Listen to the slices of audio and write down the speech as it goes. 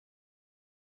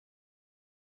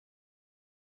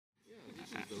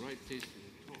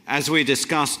As we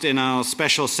discussed in our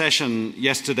special session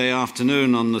yesterday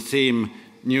afternoon on the theme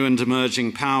New and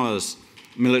Emerging Powers,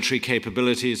 Military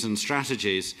Capabilities and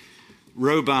Strategies,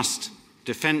 robust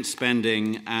defense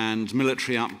spending and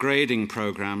military upgrading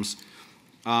programs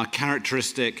are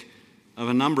characteristic of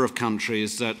a number of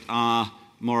countries that are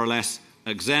more or less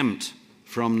exempt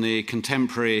from the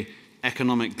contemporary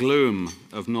economic gloom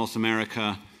of North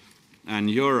America and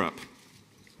Europe.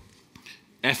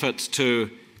 Efforts to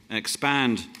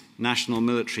expand national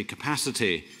military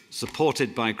capacity,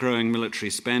 supported by growing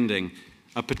military spending,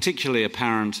 are particularly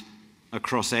apparent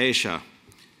across Asia.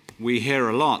 We hear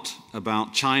a lot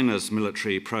about China's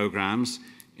military programs.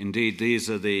 Indeed, these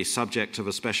are the subject of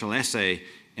a special essay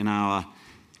in our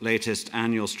latest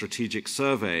annual strategic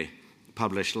survey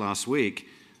published last week.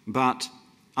 But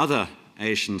other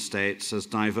Asian states, as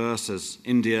diverse as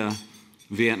India,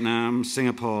 Vietnam,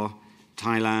 Singapore,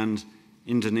 Thailand,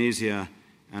 Indonesia,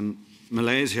 and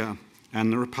Malaysia,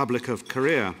 and the Republic of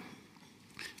Korea,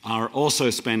 are also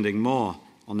spending more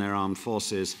on their armed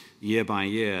forces year by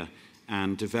year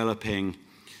and developing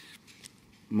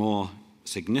more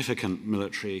significant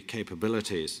military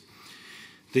capabilities.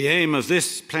 The aim of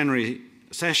this plenary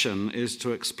session is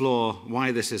to explore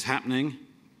why this is happening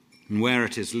and where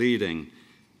it is leading.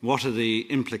 What are the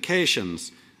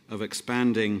implications of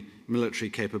expanding military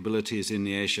capabilities in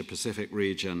the Asia-Pacific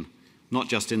region, not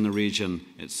just in the region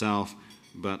itself,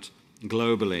 but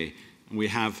globally? We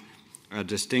have a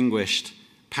distinguished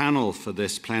panel for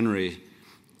this plenary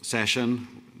session.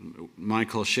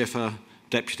 Michael Schiffer,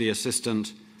 Deputy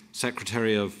Assistant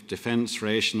Secretary of Defense for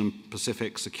Asian and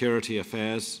Pacific Security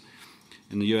Affairs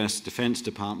in the U.S. Defense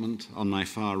Department, on my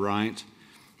far right.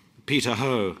 Peter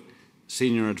Ho,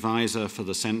 Senior Advisor for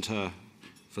the Center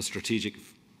for Strategic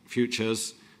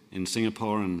Futures in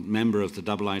Singapore and member of the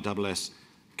IISS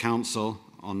Council,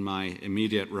 on my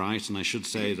immediate right. And I should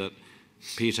say that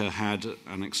Peter had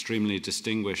an extremely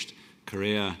distinguished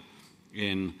career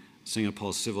in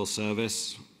Singapore's civil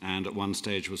service and at one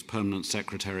stage was permanent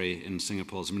secretary in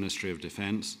Singapore's Ministry of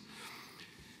Defense.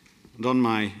 And on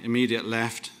my immediate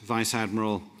left,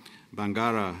 Vice-Admiral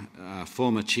Bangara,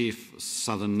 former Chief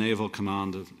Southern Naval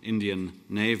Command of Indian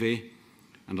Navy.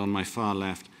 And on my far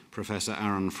left, Professor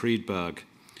Aaron Friedberg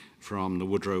from the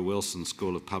Woodrow Wilson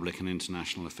School of Public and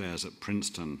International Affairs at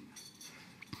Princeton.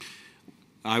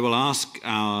 I will ask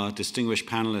our distinguished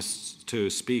panelists to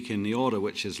speak in the order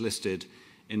which is listed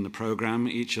in the program.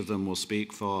 Each of them will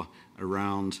speak for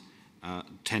around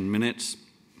 10 minutes.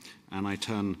 And I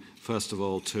turn first of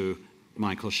all to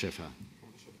Michael Schiffer.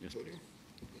 Yes, please.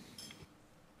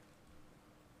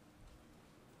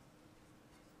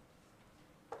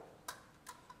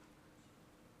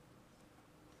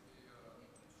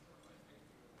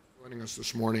 Joining us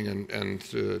this morning and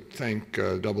to thank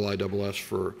IISS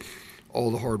for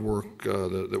all the hard work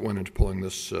that went into pulling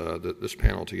this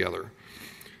panel together.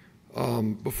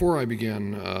 Before I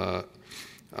begin,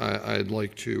 I'd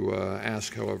like to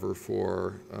ask, however,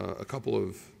 for a couple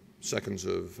of seconds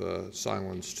of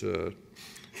silence to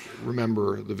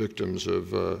remember the victims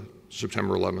of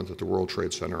September 11th at the World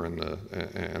Trade Center and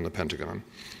the Pentagon.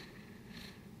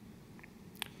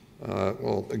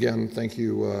 Well, again, thank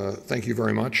you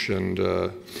very much, and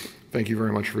thank you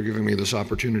very much for giving me this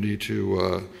opportunity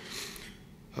to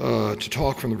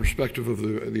talk from the perspective of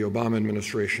the Obama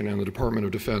administration and the Department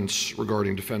of Defense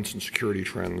regarding defense and security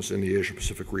trends in the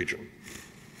Asia-Pacific region.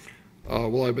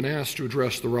 While I've been asked to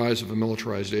address the rise of a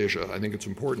militarized Asia, I think it's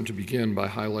important to begin by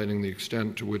highlighting the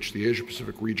extent to which the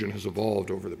Asia-Pacific region has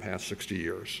evolved over the past 60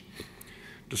 years.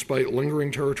 Despite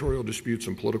lingering territorial disputes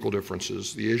and political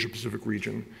differences, the Asia-Pacific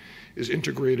region is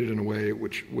integrated in a way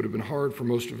which would have been hard for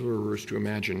most observers to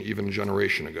imagine even a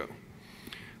generation ago.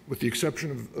 With the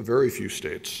exception of a very few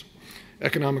states,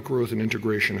 economic growth and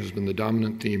integration has been the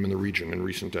dominant theme in the region in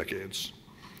recent decades.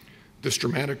 This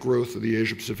dramatic growth of the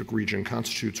Asia-Pacific region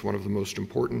constitutes one of the most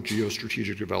important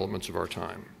geostrategic developments of our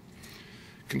time.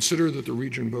 Consider that the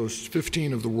region boasts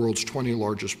 15 of the world's 20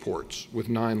 largest ports, with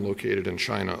 9 located in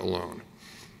China alone.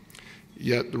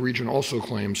 Yet the region also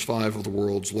claims 5 of the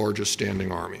world's largest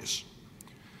standing armies.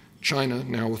 China,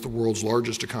 now with the world's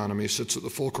largest economy, sits at the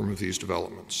fulcrum of these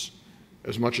developments.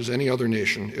 As much as any other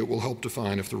nation, it will help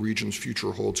define if the region's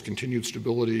future holds continued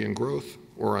stability and growth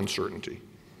or uncertainty.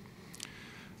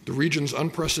 The region's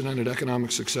unprecedented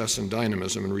economic success and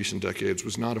dynamism in recent decades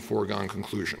was not a foregone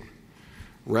conclusion.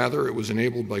 Rather, it was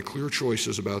enabled by clear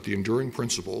choices about the enduring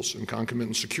principles and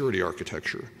concomitant security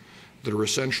architecture that are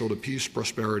essential to peace,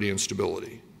 prosperity, and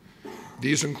stability.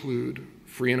 These include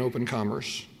free and open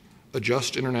commerce, a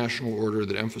just international order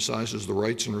that emphasizes the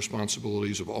rights and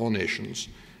responsibilities of all nations,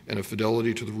 and of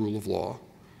fidelity to the rule of law,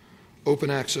 open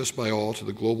access by all to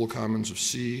the global commons of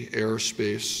sea, air,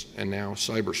 space, and now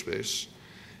cyberspace,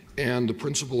 and the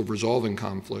principle of resolving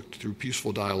conflict through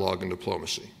peaceful dialogue and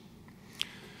diplomacy.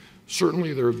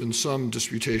 Certainly, there have been some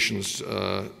disputations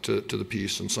to the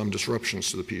peace and some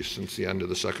disruptions to the peace since the end of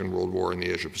the Second World War in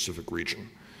the Asia-Pacific region.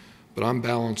 But on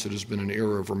balance, it has been an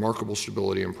era of remarkable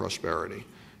stability and prosperity,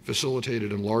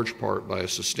 facilitated in large part by a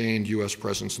sustained U.S.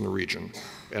 presence in the region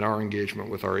and our engagement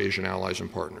with our Asian allies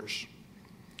and partners.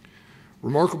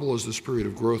 Remarkable as this period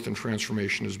of growth and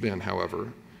transformation has been,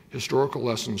 however, historical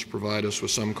lessons provide us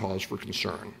with some cause for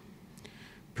concern.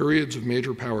 Periods of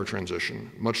major power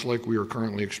transition, much like we are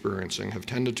currently experiencing, have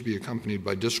tended to be accompanied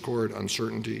by discord,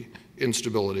 uncertainty,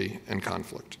 instability, and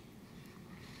conflict.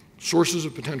 Sources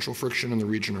of potential friction in the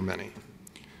region are many.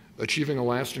 Achieving a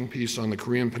lasting peace on the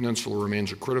Korean Peninsula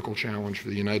remains a critical challenge for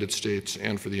the United States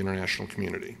and for the international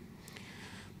community.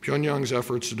 Pyongyang's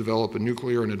efforts to develop a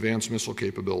nuclear and advanced missile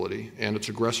capability and its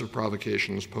aggressive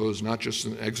provocations pose not just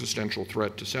an existential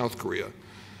threat to South Korea,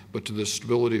 but to the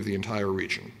stability of the entire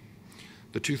region.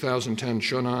 The 2010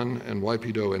 Shonan and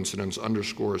Waipido incidents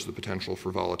underscores the potential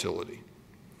for volatility.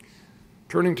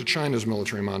 Turning to China's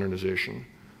military modernization,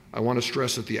 I want to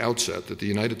stress at the outset that the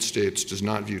United States does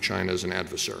not view China as an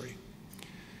adversary.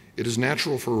 It is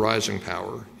natural for a rising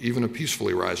power, even a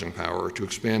peacefully rising power, to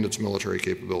expand its military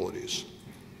capabilities.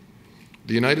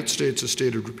 The United States has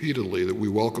stated repeatedly that we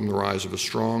welcome the rise of a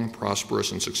strong,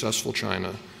 prosperous, and successful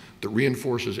China that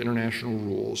reinforces international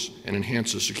rules and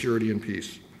enhances security and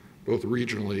peace, both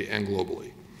regionally and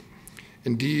globally.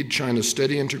 Indeed, China's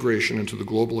steady integration into the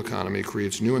global economy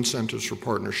creates new incentives for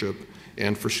partnership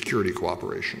and for security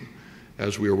cooperation,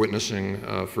 as we are witnessing,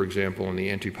 for example, in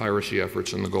the anti-piracy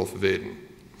efforts in the Gulf of Aden.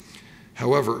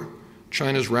 However,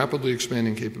 China's rapidly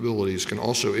expanding capabilities can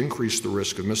also increase the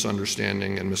risk of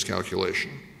misunderstanding and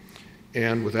miscalculation.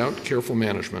 And without careful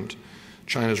management,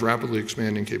 China's rapidly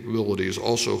expanding capabilities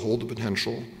also hold the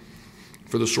potential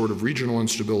for the sort of regional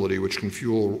instability which can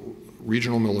fuel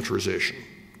regional militarization.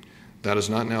 That is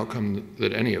not an outcome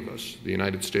that any of us, the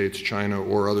United States, China,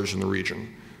 or others in the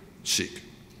region, seek.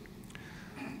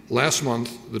 Last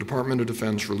month, the Department of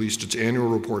Defense released its annual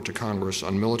report to Congress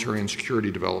on military and security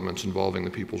developments involving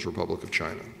the People's Republic of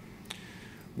China.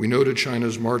 We noted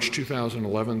China's March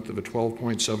 2011 of a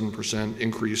 12.7%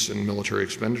 increase in military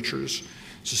expenditures,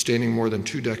 sustaining more than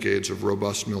 2 decades of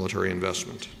robust military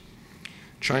investment.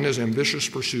 China's ambitious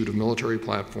pursuit of military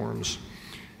platforms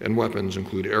and weapons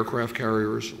include aircraft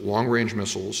carriers, long-range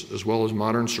missiles, as well as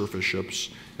modern surface ships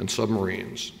and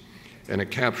submarines, and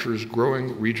it captures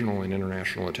growing regional and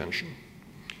international attention.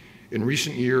 In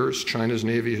recent years, China's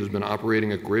Navy has been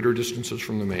operating at greater distances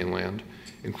from the mainland,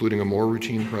 including a more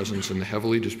routine presence in the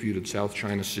heavily disputed South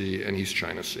China Sea and East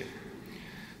China Sea.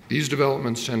 These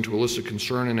developments tend to elicit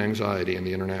concern and anxiety in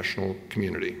the international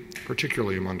community,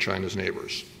 particularly among China's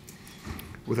neighbors.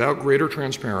 Without greater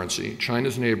transparency,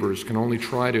 China's neighbors can only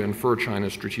try to infer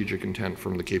China's strategic intent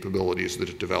from the capabilities that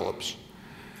it develops.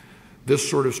 This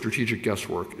sort of strategic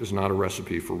guesswork is not a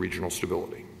recipe for regional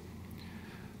stability.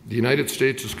 The United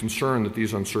States is concerned that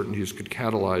these uncertainties could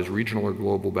catalyze regional or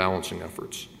global balancing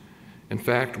efforts. In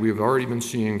fact, we have already been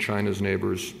seeing China's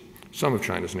neighbors, some of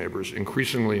China's neighbors,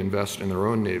 increasingly invest in their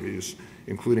own navies,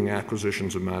 including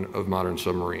acquisitions of modern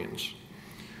submarines.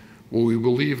 While we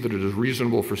believe that it is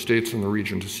reasonable for states in the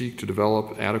region to seek to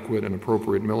develop adequate and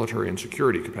appropriate military and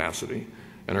security capacity,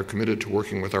 and are committed to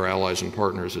working with our allies and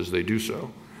partners as they do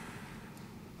so,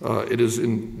 it is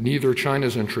in neither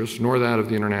China's interest nor that of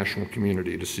the international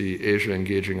community to see Asia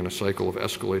engaging in a cycle of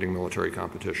escalating military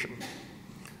competition.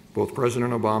 Both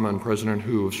President Obama and President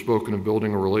Hu have spoken of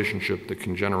building a relationship that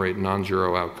can generate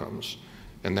non-zero outcomes,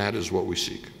 and that is what we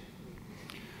seek.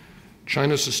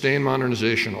 China's sustained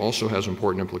modernization also has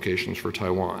important implications for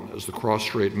Taiwan as the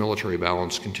cross-strait military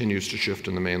balance continues to shift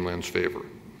in the mainland's favor.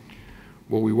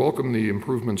 While we welcome the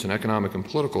improvements in economic and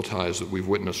political ties that we've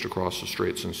witnessed across the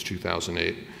strait since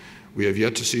 2008, we have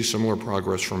yet to see similar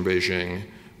progress from Beijing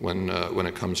when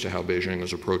it comes to how Beijing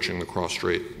is approaching the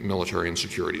cross-strait military and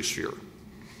security sphere.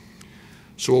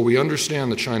 So while we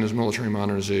understand that China's military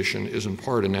modernization is in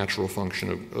part a natural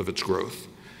function of its growth,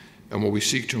 and while we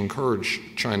seek to encourage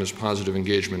China's positive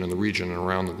engagement in the region and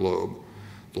around the globe,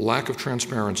 the lack of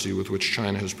transparency with which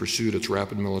China has pursued its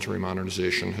rapid military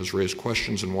modernization has raised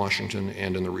questions in Washington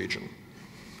and in the region.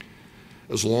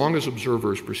 As long as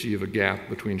observers perceive a gap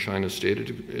between China's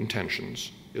stated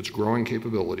intentions, its growing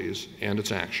capabilities, and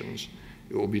its actions,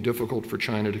 it will be difficult for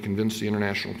China to convince the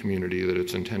international community that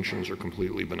its intentions are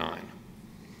completely benign.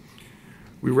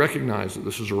 We recognize that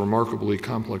this is a remarkably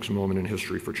complex moment in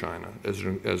history for China as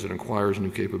it acquires new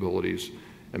capabilities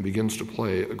and begins to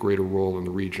play a greater role in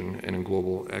the region and in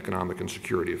global economic and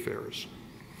security affairs.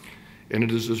 And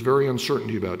it is this very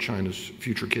uncertainty about China's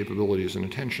future capabilities and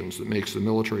intentions that makes the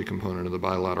military component of the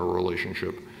bilateral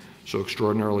relationship so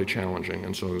extraordinarily challenging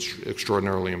and so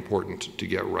extraordinarily important to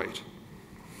get right.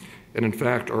 And in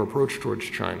fact, our approach towards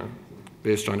China,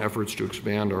 based on efforts to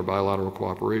expand our bilateral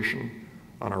cooperation,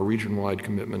 on our region-wide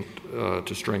commitment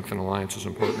to strengthen alliances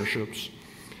and partnerships,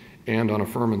 and on a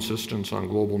firm insistence on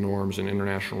global norms and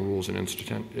international rules and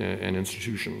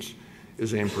institutions,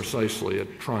 is aimed precisely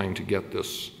at trying to get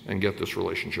this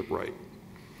relationship right.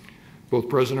 Both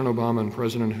President Obama and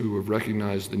President Hu have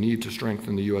recognized the need to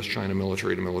strengthen the U.S.-China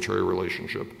military-to-military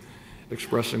relationship,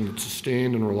 expressing that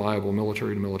sustained and reliable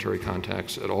military-to-military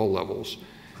contacts at all levels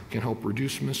can help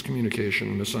reduce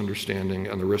miscommunication, misunderstanding,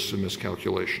 and the risks of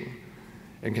miscalculation,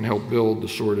 and can help build the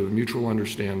sort of mutual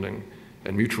understanding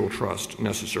and mutual trust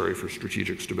necessary for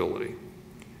strategic stability.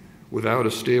 Without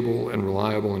a stable and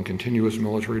reliable and continuous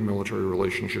military-to-military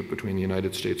relationship between the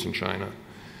United States and China,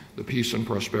 the peace and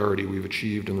prosperity we've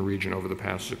achieved in the region over the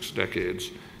past 6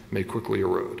 decades may quickly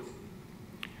erode.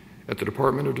 At the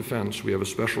Department of Defense, we have a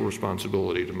special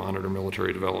responsibility to monitor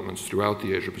military developments throughout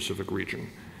the Asia-Pacific region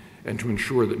and to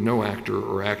ensure that no actor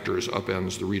or actors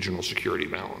upends the regional security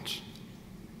balance.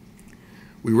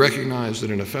 We recognize that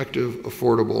an effective,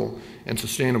 affordable, and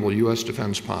sustainable U.S.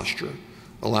 defense posture,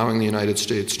 allowing the United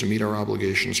States to meet our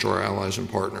obligations to our allies and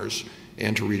partners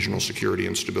and to regional security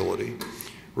and stability,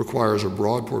 requires a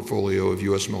broad portfolio of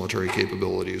U.S. military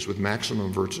capabilities with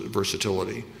maximum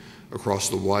versatility across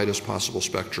the widest possible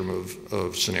spectrum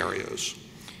of scenarios.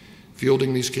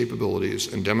 Fielding these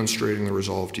capabilities and demonstrating the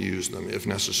resolve to use them, if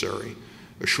necessary,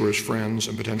 assures friends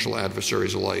and potential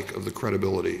adversaries alike of the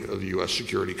credibility of the U.S.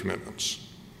 security commitments.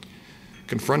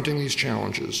 Confronting these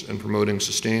challenges and promoting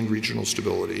sustained regional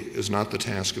stability is not the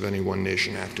task of any one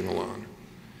nation acting alone.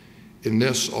 In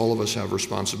this, all of us have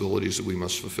responsibilities that we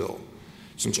must fulfill,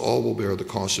 since all will bear the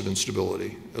cost of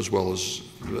instability as well as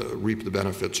reap the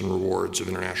benefits and rewards of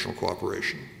international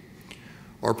cooperation.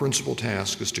 Our principal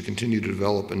task is to continue to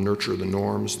develop and nurture the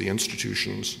norms, the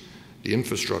institutions, the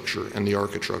infrastructure, and the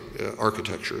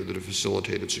architecture that have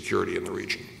facilitated security in the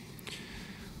region.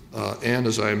 And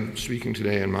as I'm speaking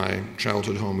today in my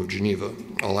childhood home of Geneva,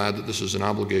 I'll add that this is an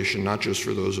obligation not just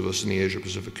for those of us in the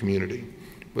Asia-Pacific community,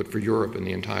 but for Europe and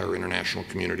the entire international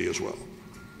community as well.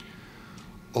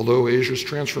 Although Asia's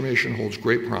transformation holds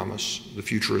great promise, the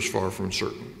future is far from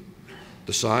certain.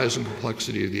 The size and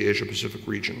complexity of the Asia-Pacific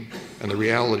region and the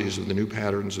realities of the new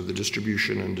patterns of the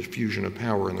distribution and diffusion of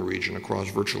power in the region across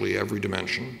virtually every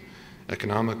dimension,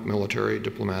 economic, military,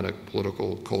 diplomatic,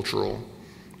 political, cultural,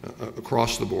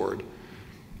 across the board,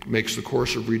 makes the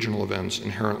course of regional events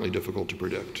inherently difficult to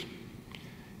predict.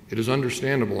 It is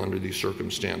understandable under these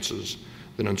circumstances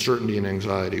that uncertainty and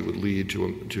anxiety would lead to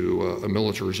a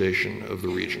militarization of the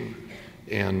region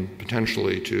and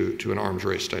potentially to an arms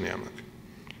race dynamic.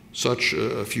 Such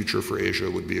a future for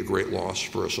Asia would be a great loss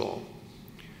for us all.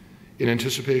 In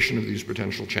anticipation of these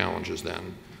potential challenges,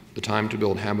 then, the time to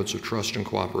build habits of trust and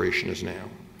cooperation is now.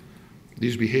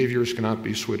 These behaviors cannot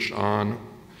be switched on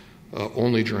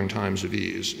only during times of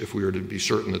ease if we are to be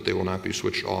certain that they will not be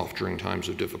switched off during times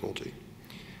of difficulty.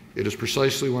 It is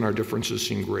precisely when our differences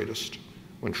seem greatest,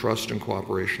 when trust and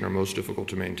cooperation are most difficult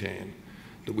to maintain,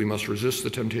 that we must resist the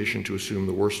temptation to assume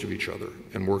the worst of each other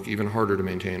and work even harder to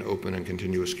maintain open and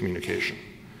continuous communication.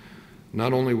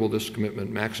 Not only will this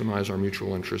commitment maximize our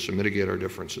mutual interests and mitigate our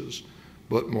differences,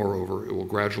 but moreover, it will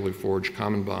gradually forge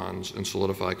common bonds and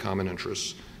solidify common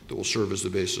interests that will serve as the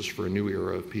basis for a new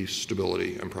era of peace,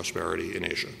 stability, and prosperity in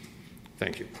Asia.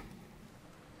 Thank you.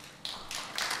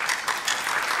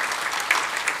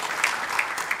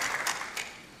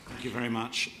 Thank you very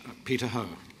much. Peter Ho.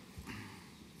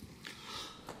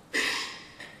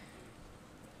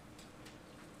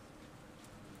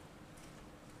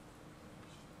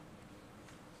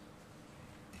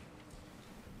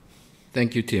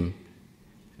 Thank you, Tim.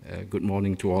 Good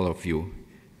morning to all of you.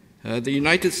 The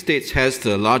United States has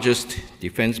the largest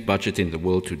defense budget in the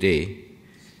world today,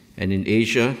 and in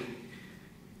Asia,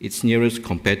 its nearest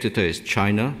competitor is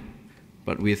China,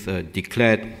 but with a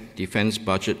declared defense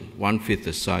budget 1/5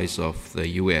 the size of the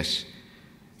US.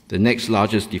 The next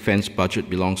largest defense budget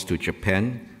belongs to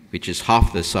Japan, which is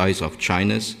half the size of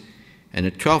China's, and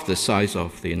a 1/12 the size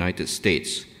of the United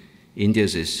States.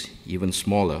 India's is even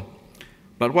smaller.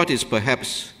 But what is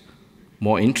perhaps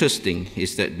more interesting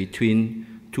is that between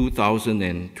 2000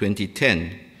 and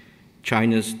 2010,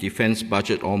 China's defense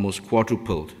budget almost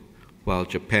quadrupled, while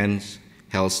Japan's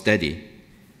held steady.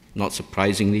 Not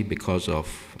surprisingly, because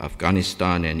of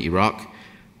Afghanistan and Iraq,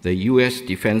 the US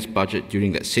defense budget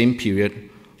during that same period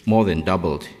more than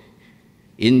doubled.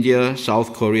 India,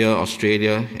 South Korea,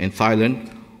 Australia, and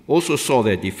Thailand also saw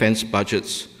their defense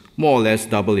budgets more or less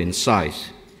double in size.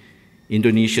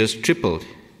 Indonesia's tripled.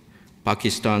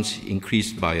 Pakistan's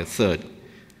increased by a third.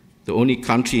 The only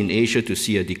country in Asia to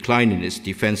see a decline in its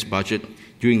defense budget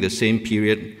during the same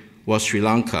period was Sri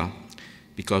Lanka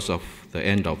because of the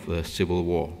end of the civil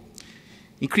war.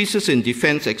 Increases in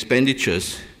defense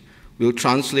expenditures will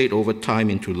translate over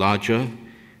time into larger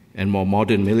and more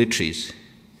modern militaries.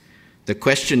 The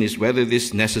question is whether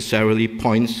this necessarily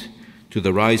points to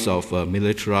the rise of a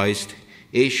militarized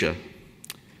Asia.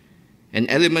 An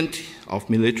element of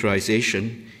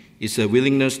militarization is a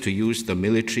willingness to use the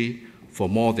military for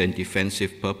more than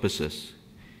defensive purposes.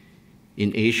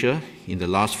 In Asia, in the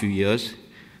last few years,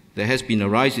 there has been a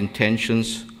rise in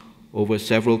tensions over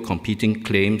several competing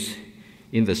claims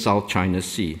in the South China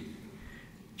Sea.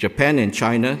 Japan and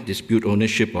China dispute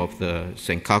ownership of the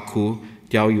Senkaku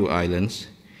Diaoyu Islands,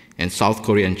 and South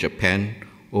Korea and Japan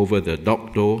over the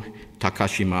Dokdo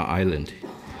Takashima Island.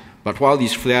 But while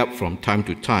these flare up from time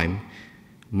to time,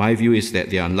 my view is that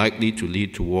they are unlikely to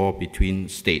lead to war between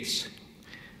states.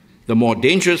 The more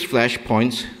dangerous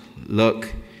flashpoints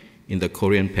lurk in the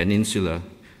Korean Peninsula,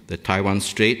 the Taiwan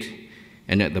Strait,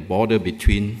 and at the border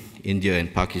between India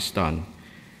and Pakistan.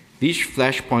 These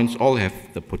flashpoints all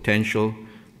have the potential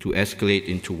to escalate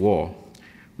into war,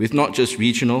 with not just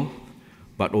regional,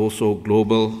 but also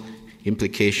global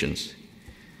implications.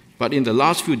 But in the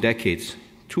last few decades,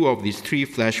 two of these three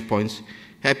flashpoints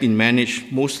have been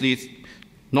managed mostly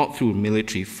not through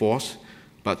military force,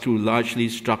 but through largely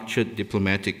structured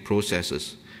diplomatic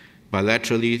processes,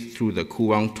 bilaterally through the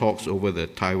Kuwang talks over the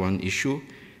Taiwan issue,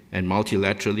 and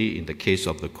multilaterally in the case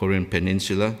of the Korean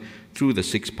Peninsula through the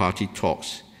six-party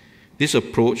talks. This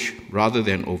approach, rather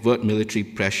than overt military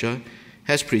pressure,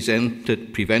 has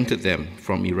prevented them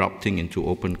from erupting into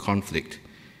open conflict.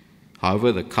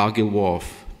 However, the Kargil War of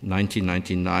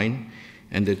 1999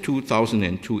 and the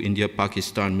 2002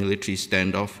 India-Pakistan military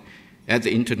standoff at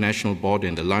the international border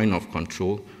and the line of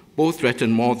control both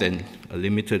threaten more than a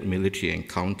limited military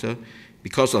encounter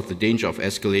because of the danger of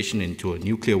escalation into a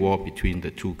nuclear war between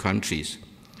the two countries.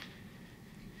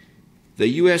 The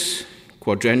US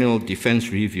Quadrennial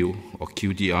Defense Review, or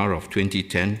QDR, of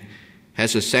 2010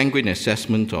 has a sanguine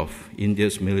assessment of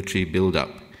India's military buildup,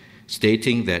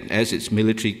 stating that as its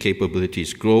military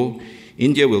capabilities grow,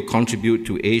 India will contribute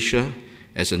to Asia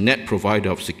as a net provider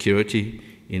of security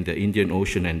in the Indian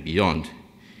Ocean and beyond.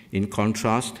 In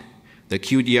contrast, the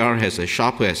QDR has a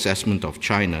sharper assessment of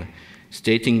China,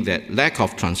 stating that lack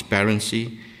of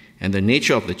transparency and the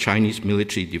nature of the Chinese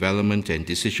military development and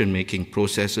decision-making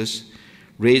processes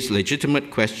raise legitimate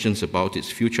questions about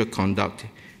its future conduct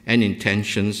and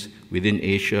intentions within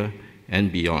Asia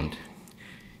and beyond.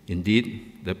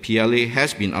 Indeed, the PLA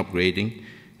has been upgrading,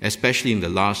 especially in the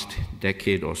last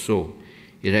decade or so.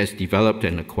 It has developed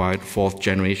and acquired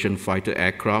fourth-generation fighter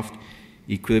aircraft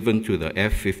equivalent to the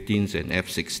F-15s and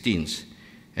F-16s,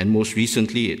 and most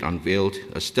recently it unveiled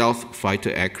a stealth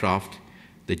fighter aircraft,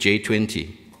 the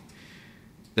J-20.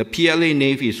 The PLA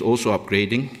Navy is also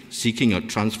upgrading, seeking a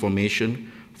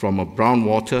transformation from a brown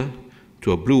water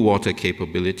to a blue water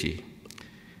capability.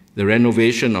 The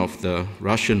renovation of the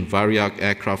Russian Varyak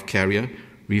aircraft carrier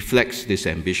reflects this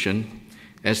ambition,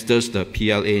 as does the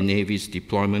PLA Navy's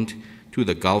deployment to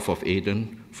the Gulf of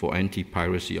Aden for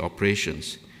anti-piracy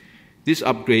operations. This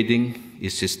upgrading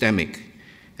is systemic,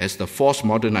 as the force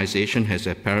modernization has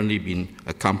apparently been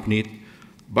accompanied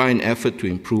by an effort to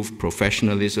improve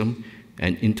professionalism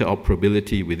and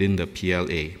interoperability within the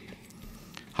PLA.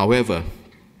 However,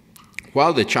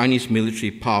 while the Chinese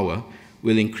military power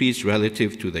will increase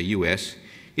relative to the US,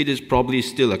 it is probably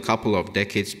still a couple of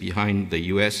decades behind the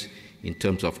US in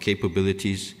terms of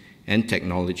capabilities and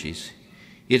technologies.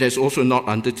 It has also not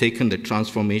undertaken the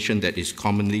transformation that is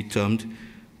commonly termed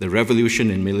the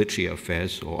Revolution in Military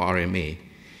Affairs, or RMA.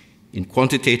 In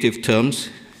quantitative terms,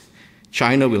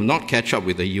 China will not catch up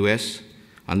with the US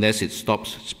unless it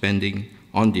stops spending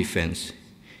on defense.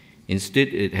 Instead,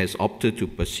 it has opted to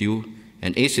pursue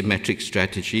an asymmetric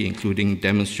strategy, including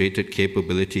demonstrated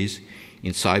capabilities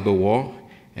in cyber war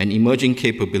and emerging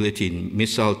capability in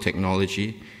missile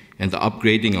technology and the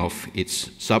upgrading of its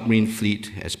submarine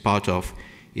fleet as part of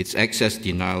its access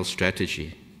denial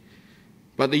strategy.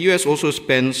 But the US also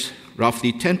spends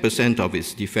roughly 10% of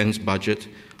its defense budget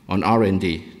on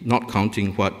R&D, not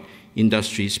counting what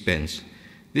industry spends.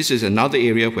 This is another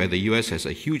area where the US has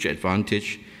a huge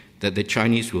advantage that the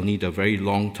Chinese will need a very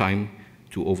long time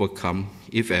to overcome,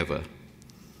 if ever.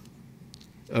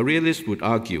 A realist would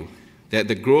argue that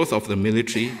the growth of the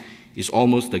military is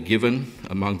almost a given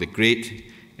among the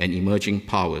great and emerging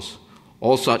powers.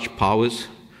 All such powers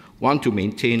want to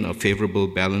maintain a favorable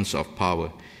balance of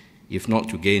power, if not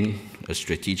to gain a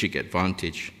strategic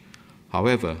advantage.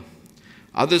 However,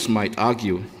 others might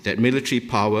argue that military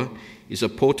power is a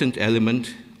potent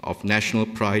element of national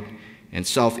pride and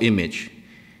self-image,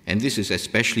 and this is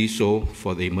especially so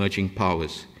for the emerging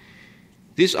powers.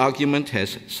 This argument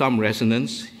has some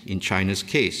resonance in China's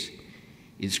case.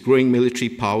 Its growing military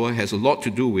power has a lot to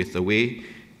do with the way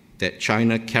that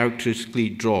China characteristically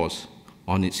draws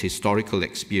on its historical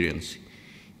experience.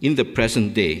 In the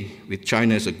present day, with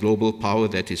China as a global power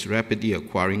that is rapidly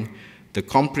acquiring the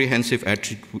comprehensive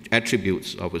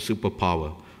attributes of a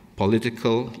superpower,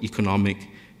 political, economic,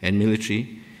 and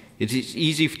military, it is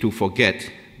easy to forget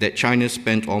that China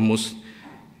spent most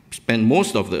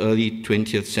of the early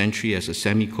 20th century as a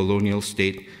semi-colonial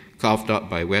state carved up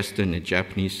by Western and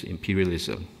Japanese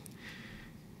imperialism.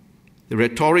 The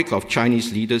rhetoric of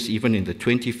Chinese leaders, even in the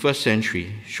 21st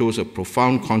century, shows a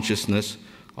profound consciousness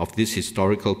of this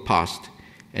historical past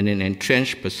and an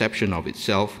entrenched perception of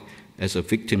itself as a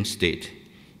victim state,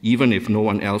 even if no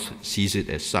one else sees it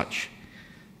as such.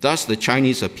 Thus, the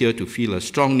Chinese appear to feel a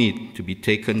strong need to be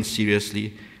taken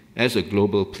seriously as a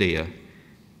global player.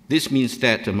 This means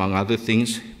that, among other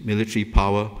things, military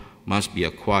power must be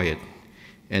acquired,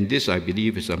 and this, I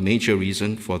believe, is a major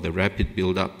reason for the rapid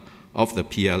build-up of the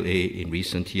PLA in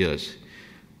recent years.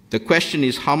 The question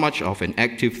is how much of an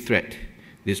active threat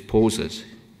this poses.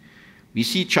 We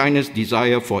see China's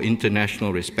desire for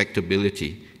international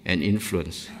respectability and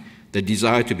influence, the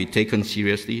desire to be taken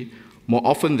seriously, more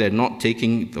often than not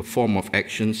taking the form of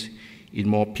actions in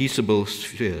more peaceable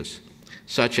spheres,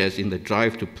 such as in the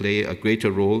drive to play a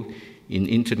greater role in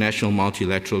international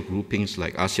multilateral groupings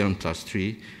like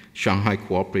ASEAN+3, Shanghai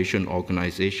Cooperation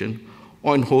Organization,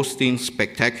 or in hosting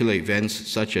spectacular events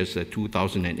such as the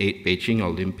 2008 Beijing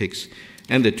Olympics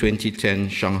and the 2010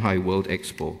 Shanghai World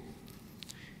Expo.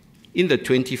 In the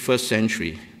 21st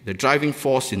century, the driving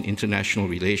force in international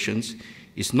relations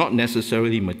is not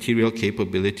necessarily material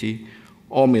capability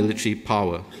or military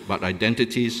power, but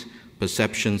identities,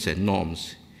 perceptions, and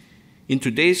norms. In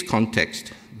today's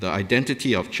context, the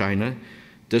identity of China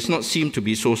does not seem to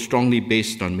be so strongly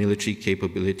based on military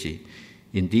capability.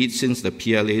 Indeed, since the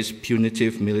PLA's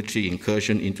punitive military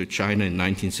incursion into China in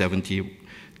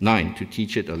 1979 to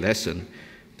teach it a lesson,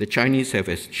 the Chinese have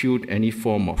eschewed any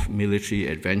form of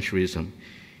military adventurism.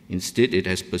 Instead, it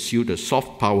has pursued a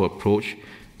soft power approach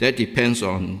that depends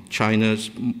more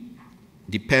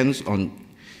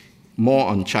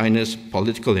on China's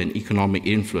political and economic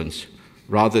influence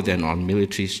rather than on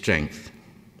military strength.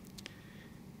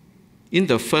 In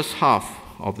the first half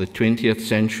of the 20th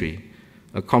century,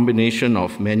 a combination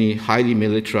of many highly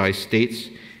militarized states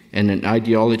and an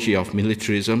ideology of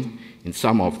militarism in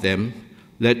some of them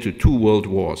led to 2 world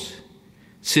wars.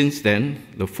 Since then,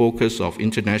 the focus of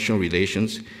international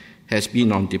relations has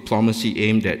been on diplomacy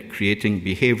aimed at creating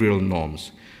behavioral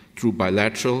norms through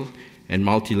bilateral and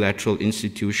multilateral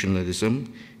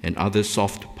institutionalism and other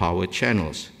soft power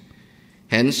channels.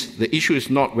 Hence, the issue is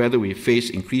not whether we face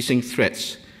increasing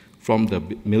threats from the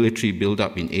military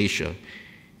buildup in Asia.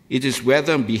 It is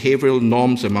whether behavioral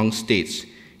norms among states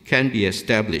can be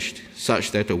established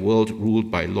such that a world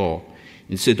ruled by law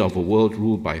instead of a world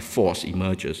ruled by force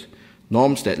emerges,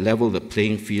 norms that level the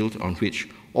playing field on which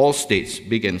all states,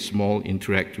 big and small,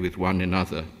 interact with one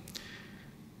another.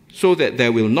 So that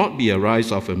there will not be a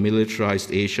rise of a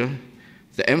militarized Asia,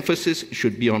 the emphasis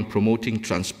should be on promoting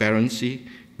transparency,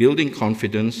 building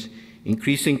confidence,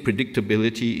 increasing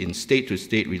predictability in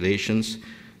state-to-state relations,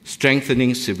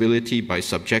 strengthening civility by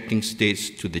subjecting states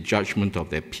to the judgment of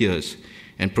their peers,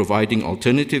 and providing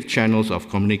alternative channels of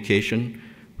communication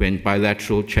when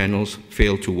bilateral channels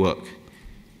fail to work.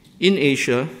 In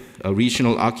Asia, a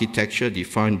regional architecture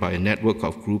defined by a network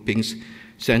of groupings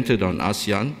centered on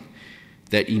ASEAN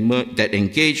that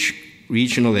engage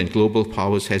regional and global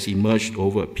powers has emerged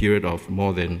over a period of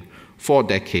more than 4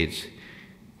 decades.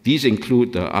 These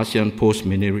include the ASEAN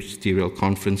Post-Ministerial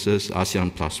Conferences,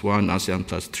 ASEAN+1,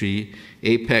 ASEAN+3,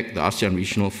 APEC, the ASEAN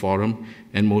Regional Forum,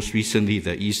 and most recently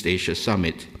the East Asia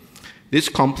Summit. This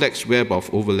complex web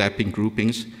of overlapping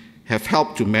groupings have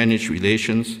helped to manage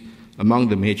relations among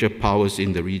the major powers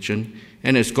in the region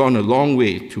and has gone a long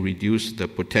way to reduce the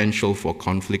potential for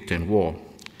conflict and war.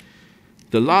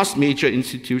 The last major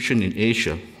institution in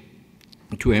Asia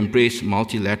to embrace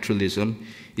multilateralism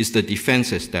is the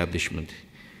defense establishment.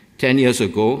 10 years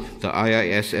ago, the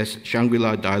IISS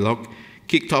Shangri-La Dialogue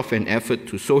kicked off an effort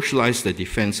to socialize the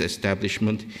defense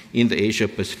establishment in the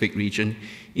Asia-Pacific region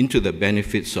into the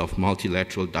benefits of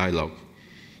multilateral dialogue.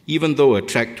 Even though a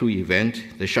Track 2 event,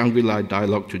 the Shangri-La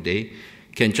Dialogue today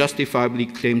can justifiably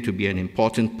claim to be an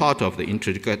important part of the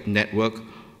intricate network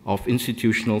of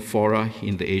institutional fora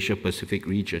in the Asia-Pacific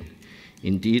region.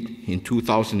 Indeed, in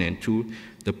 2002,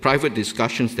 the private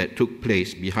discussions that took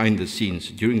place behind the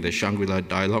scenes during the Shangri-La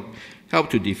Dialogue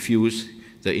helped to diffuse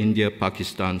the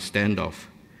India-Pakistan standoff.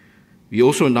 We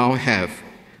also now have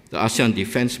the ASEAN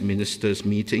Defense Ministers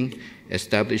meeting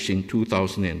established in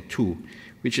 2002,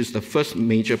 which is the first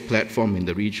major platform in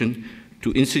the region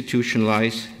to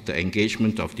institutionalize the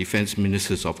engagement of defense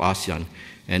ministers of ASEAN,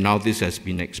 and now this has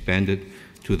been expanded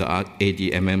to the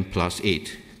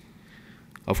ADMM+8.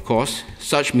 Of course,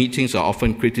 such meetings are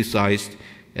often criticized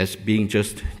as being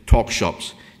just talk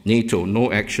shops, NATO,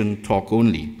 no action, talk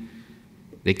only.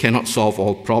 They cannot solve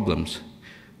all problems.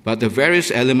 But the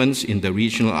various elements in the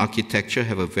regional architecture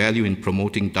have a value in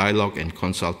promoting dialogue and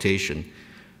consultation,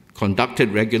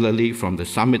 conducted regularly from the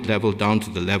summit level down to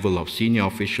the level of senior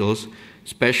officials,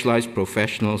 specialized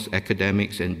professionals,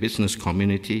 academics, and business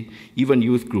community, even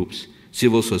youth groups,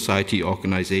 civil society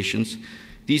organizations.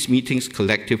 These meetings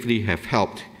collectively have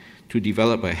helped to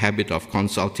develop a habit of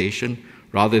consultation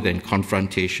rather than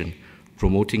confrontation,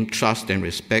 promoting trust and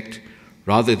respect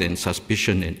rather than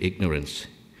suspicion and ignorance.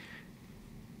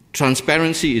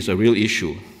 Transparency is a real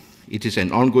issue. It is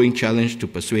an ongoing challenge to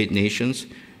persuade nations,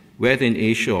 whether in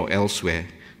Asia or elsewhere,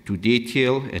 to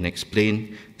detail and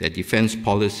explain their defense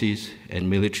policies and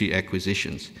military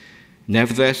acquisitions.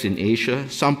 Nevertheless, in Asia,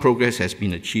 some progress has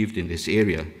been achieved in this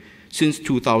area. Since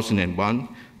 2001,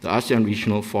 the ASEAN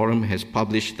Regional Forum has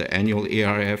published the annual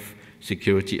ARF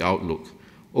Security Outlook.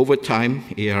 Over time,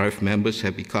 ARF members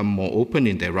have become more open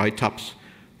in their write-ups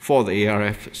for the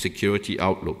ARF Security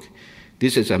Outlook.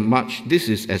 This is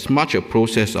as much a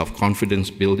process of confidence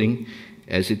building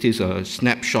as it is a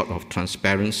snapshot of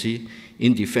transparency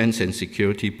in defense and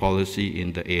security policy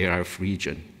in the ARF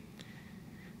region.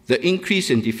 The increase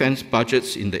in defense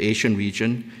budgets in the Asian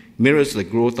region mirrors the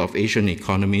growth of Asian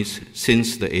economies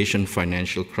since the Asian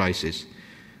financial crisis.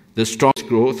 The stronger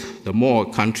growth, the more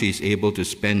a country is able to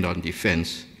spend on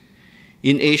defense.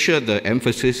 In Asia, the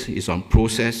emphasis is on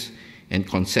process and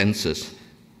consensus.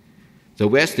 The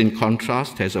West, in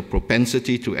contrast, has a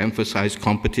propensity to emphasize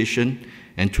competition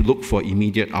and to look for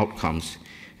immediate outcomes,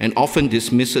 and often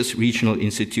dismisses regional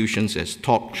institutions as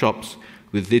talk shops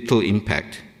with little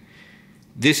impact.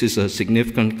 This is a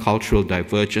significant cultural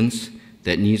divergence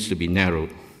that needs to be narrowed.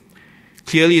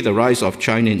 Clearly, the rise of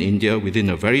China and India within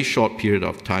a very short period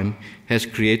of time has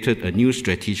created a new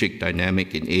strategic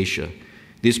dynamic in Asia.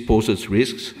 This poses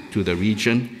risks to the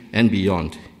region and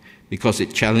beyond because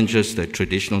it challenges the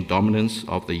traditional dominance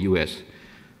of the US.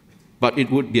 But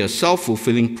it would be a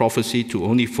self-fulfilling prophecy to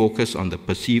only focus on the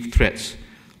perceived threats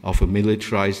of a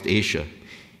militarized Asia.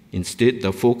 Instead,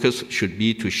 the focus should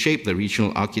be to shape the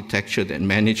regional architecture that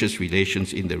manages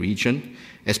relations in the region,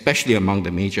 especially among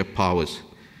the major powers,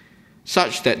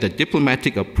 such that the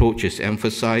diplomatic approach is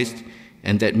emphasized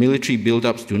and that military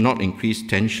buildups do not increase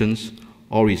tensions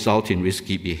or result in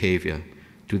risky behavior.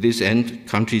 To this end,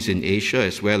 countries in Asia,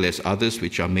 as well as others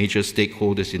which are major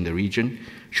stakeholders in the region,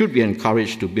 should be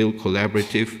encouraged to build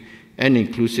collaborative and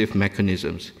inclusive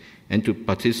mechanisms and to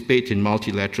participate in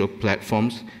multilateral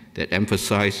platforms that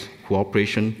emphasize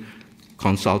cooperation,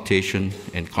 consultation,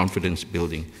 and confidence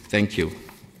building. Thank you.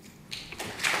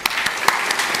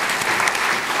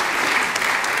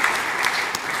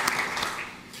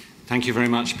 Thank you very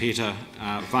much, Peter.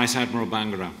 Vice-Admiral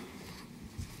Bangara.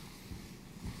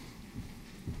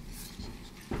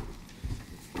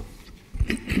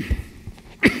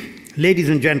 Ladies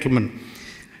and gentlemen,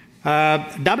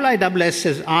 IISS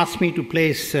has asked me to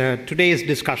place today's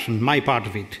discussion, my part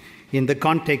of it, in the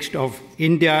context of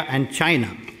India and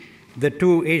China, the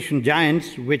two Asian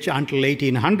giants which until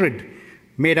 1800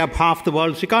 made up half the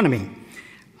world's economy.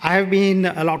 I have been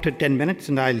allotted 10 minutes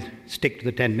and I'll stick to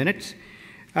the 10 minutes.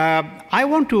 I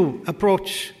want to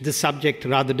approach this subject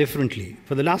rather differently.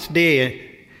 For the last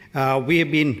day, we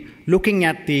have been looking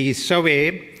at the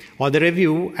survey or the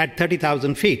review at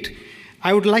 30,000 feet.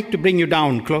 I would like to bring you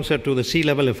down closer to the sea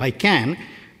level if I can,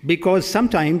 because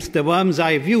sometimes the worm's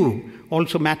eye view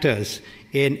also matters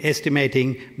in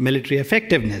estimating military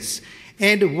effectiveness.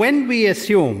 And when we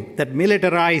assume that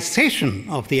militarization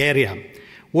of the area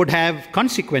would have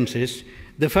consequences,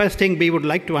 the first thing we would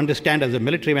like to understand, as a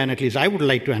military man, at least I would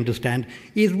like to understand,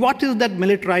 is what is that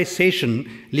militarization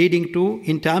leading to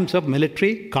in terms of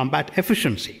military combat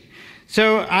efficiency.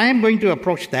 So I am going to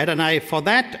approach that, and for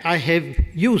that I have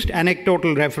used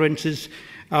anecdotal references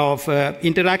of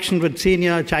interaction with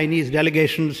senior Chinese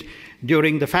delegations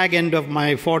during the fag end of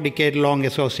my 4-decade-long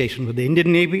association with the Indian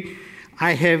Navy.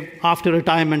 I have, after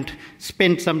retirement,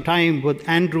 spent some time with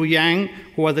Andrew Yang,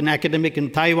 who was an academic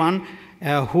in Taiwan,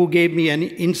 who gave me an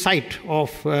insight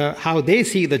of how they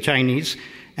see the Chinese,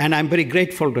 and I'm very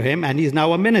grateful to him, and he's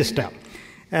now a minister.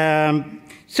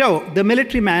 So the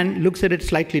military man looks at it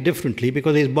slightly differently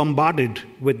because he's bombarded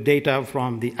with data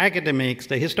from the academics,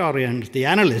 the historians, the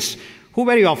analysts, who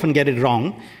very often get it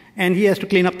wrong, and he has to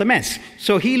clean up the mess.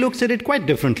 So he looks at it quite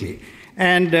differently.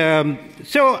 And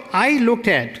so I looked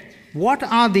at what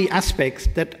are the aspects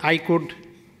that I could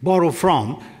borrow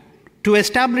from to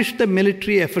establish the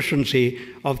military efficiency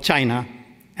of China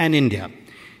and India.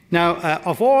 Now,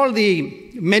 of all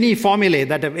the many formulae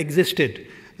that have existed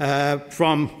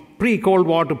from pre-Cold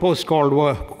War to post-Cold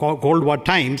War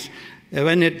times,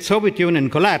 when the Soviet Union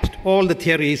collapsed, all the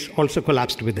theories also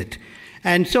collapsed with it.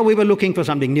 And so we were looking for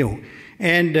something new.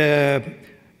 And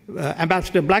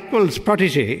Ambassador Blackwell's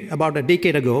protege, about a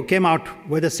decade ago, came out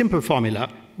with a simple formula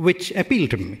which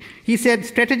appealed to me. He said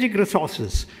strategic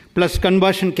resources plus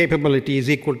conversion capability is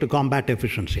equal to combat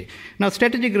efficiency. Now,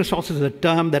 strategic resources is a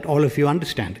term that all of you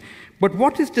understand. But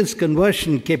what is this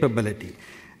conversion capability?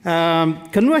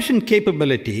 Conversion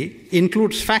capability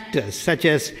includes factors such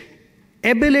as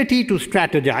ability to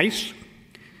strategize,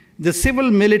 the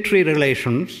civil-military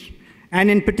relations, and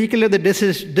in particular the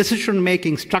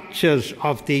decision-making structures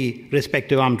of the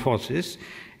respective armed forces,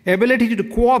 ability to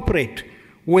cooperate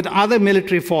with other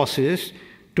military forces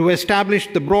to establish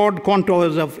the broad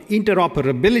contours of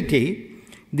interoperability,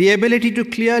 the ability to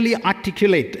clearly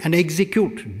articulate and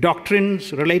execute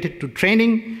doctrines related to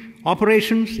training,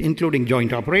 operations, including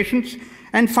joint operations,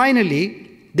 and finally,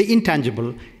 the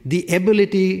intangible, the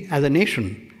ability as a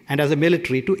nation and as a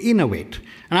military to innovate.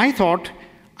 And I thought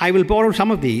I will borrow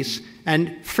some of these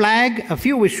and flag a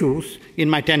few issues in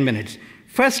my 10 minutes.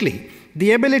 Firstly,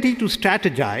 the ability to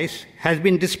strategize has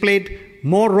been displayed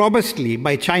more robustly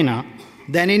by China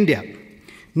than India,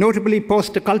 notably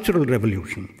post the Cultural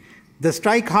Revolution. The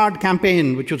Strike Hard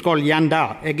campaign, which was called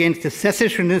Yanda, against the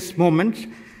secessionist movements,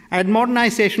 and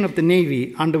modernization of the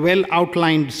Navy under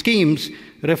well-outlined schemes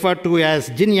referred to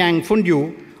as Jinyang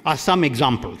Funju are some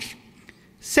examples.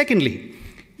 Secondly,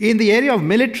 in the area of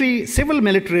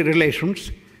civil-military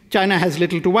relations, China has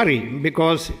little to worry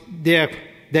because there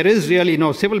is really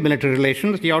no civil-military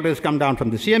relations. The orders come down from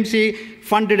the CMC,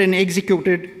 funded and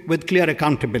executed with clear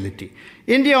accountability.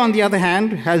 India, on the other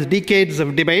hand, has decades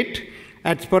of debate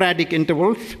at sporadic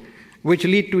intervals, which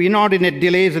lead to inordinate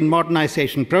delays in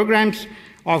modernization programs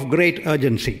of great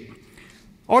urgency.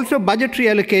 Also, budgetary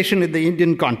allocation in the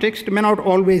Indian context may not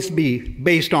always be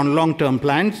based on long-term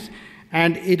plans,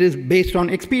 and it is based on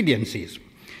expediencies.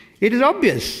 It is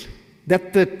obvious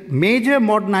that the major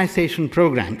modernization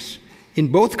programs in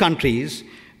both countries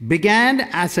began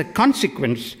as a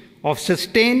consequence of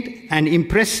sustained and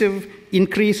impressive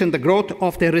increase in the growth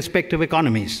of their respective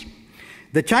economies.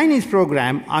 The Chinese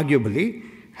program, arguably,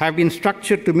 have been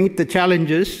structured to meet the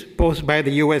challenges posed by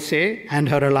the USA and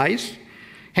her allies,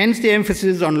 hence the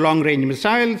emphasis on long-range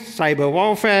missiles, cyber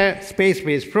warfare,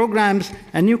 space-based programs,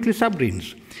 and nuclear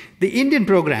submarines. The Indian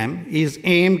program is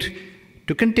aimed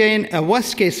to contain a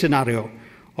worst-case scenario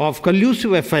of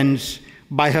collusive offense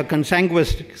by her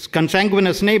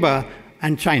consanguineous neighbor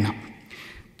and China.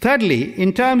 Thirdly,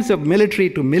 in terms of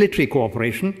military-to-military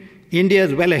cooperation, India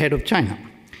is well ahead of China.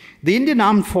 The Indian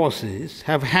armed forces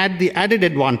have had the added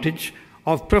advantage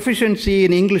of proficiency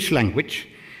in English language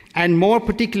and more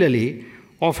particularly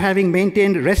of having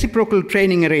maintained reciprocal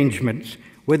training arrangements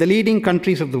with the leading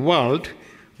countries of the world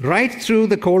right through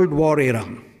the Cold War era.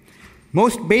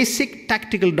 Most basic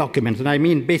tactical documents, and I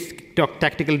mean basic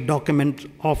tactical documents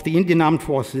of the Indian armed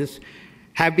forces,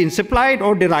 have been supplied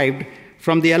or derived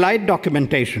from the Allied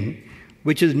documentation,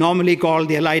 which is normally called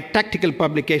the Allied Tactical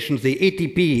Publications, the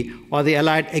ATP, or the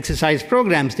Allied Exercise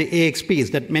Programs, the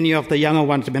AXPs, that many of the younger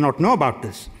ones may not know about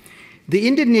this. The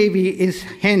Indian Navy is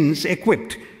hence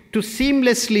equipped to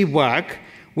seamlessly work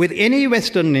with any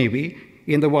Western Navy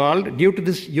in the world due to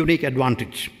this unique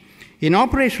advantage. In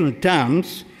operational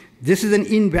terms, this is an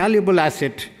invaluable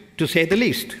asset, to say the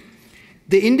least.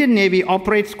 The Indian Navy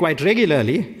operates quite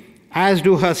regularly, as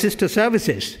do her sister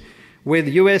services, with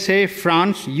USA,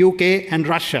 France, UK, and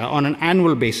Russia on an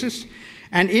annual basis,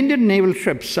 and Indian naval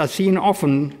ships are seen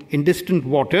often in distant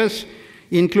waters,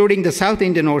 including the South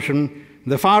Indian Ocean,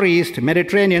 the Far East,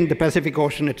 Mediterranean, the Pacific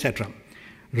Ocean, etc.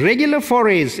 Regular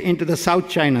forays into the South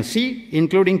China Sea,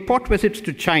 including port visits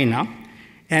to China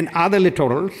and other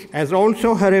littorals, as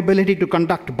also her ability to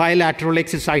conduct bilateral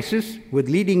exercises with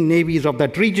leading navies of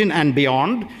that region and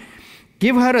beyond,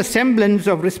 give her a semblance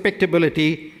of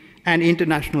respectability and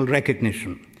international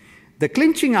recognition. The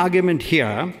clinching argument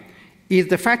here is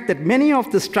the fact that many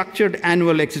of the structured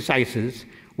annual exercises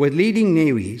with leading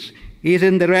navies is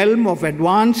in the realm of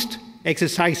advanced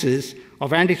exercises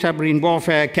of anti-submarine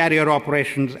warfare, carrier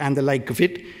operations, and the like of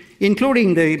it,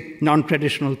 including the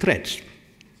non-traditional threats.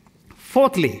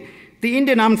 Fourthly, the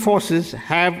Indian Armed Forces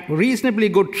have reasonably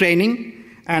good training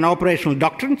and operational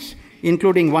doctrines,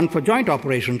 including one for joint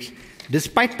operations,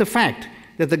 despite the fact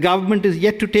that the government is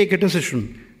yet to take a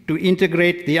decision to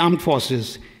integrate the armed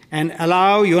forces and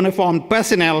allow uniformed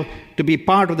personnel to be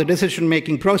part of the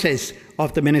decision-making process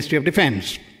of the Ministry of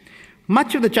Defense.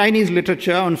 Much of the Chinese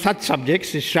literature on such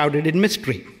subjects is shrouded in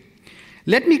mystery.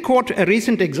 Let me quote a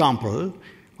recent example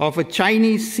of a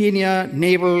Chinese senior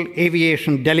naval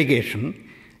aviation delegation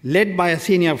led by a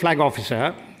senior flag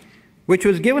officer, which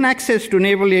was given access to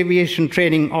naval aviation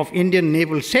training of Indian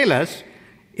naval sailors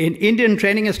in Indian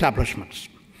training establishments.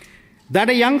 That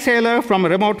a young sailor from a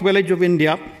remote village of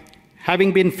India,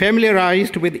 having been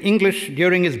familiarized with English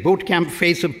during his boot camp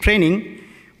phase of training,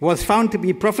 was found to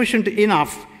be proficient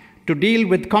enough to deal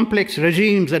with complex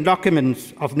regimes and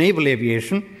documents of naval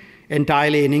aviation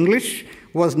entirely in English,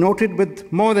 was noted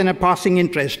with more than a passing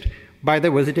interest by the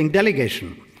visiting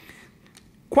delegation.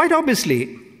 Quite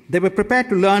obviously, they were prepared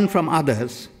to learn from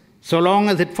others so long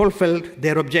as it fulfilled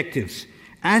their objectives,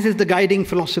 as is the guiding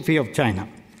philosophy of China.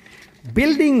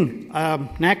 Building an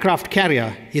aircraft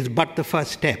carrier is but the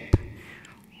first step.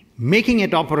 Making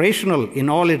it operational in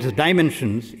all its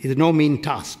dimensions is no mean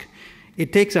task.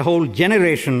 It takes a whole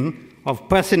generation of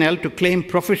personnel to claim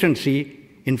proficiency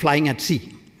in flying at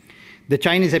sea. The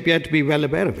Chinese appear to be well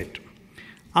aware of it.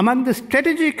 Among the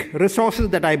strategic resources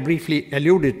that I briefly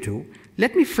alluded to,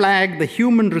 let me flag the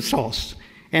human resource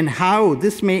and how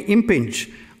this may impinge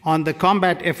on the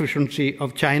combat efficiency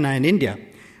of China and India,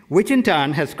 which in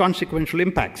turn has consequential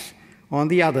impacts on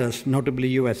the others, notably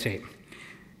USA.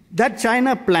 That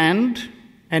China planned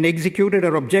and executed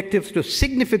her objectives to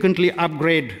significantly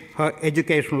upgrade her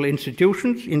educational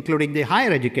institutions, including the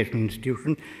higher education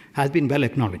institutions, has been well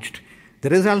acknowledged. The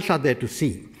results are there to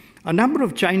see. A number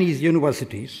of Chinese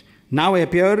universities now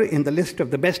appear in the list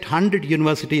of the best 100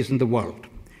 universities in the world.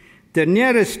 The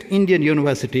nearest Indian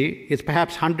university is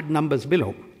perhaps 100 numbers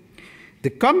below. The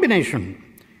combination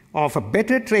of a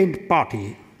better trained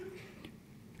party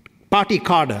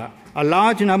cadre, a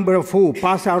large number of who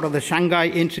pass out of the Shanghai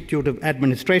Institute of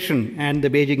Administration and the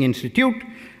Beijing Institute,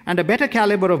 and a better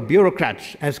caliber of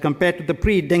bureaucrats as compared to the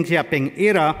pre-Deng Xiaoping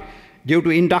era due to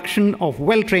induction of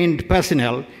well-trained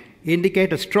personnel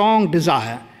indicate a strong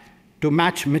desire to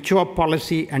match mature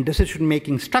policy and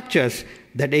decision-making structures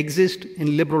that exist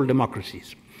in liberal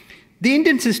democracies. The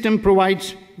Indian system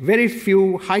provides very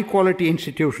few high-quality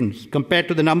institutions compared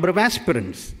to the number of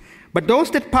aspirants, but those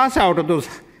that pass out of those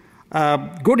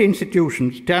good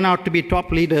institutions turn out to be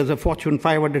top leaders of Fortune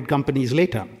 500 companies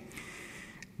later.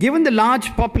 Given the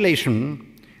large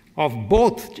population of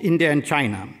both India and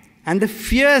China and the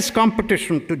fierce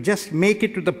competition to just make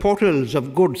it to the portals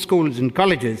of good schools and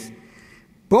colleges,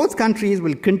 both countries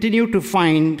will continue to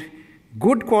find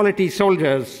good quality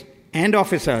soldiers and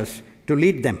officers to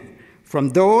lead them from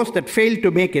those that fail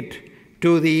to make it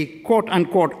to the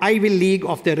quote-unquote Ivy League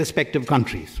of their respective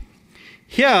countries.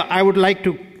 Here, I would like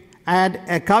to add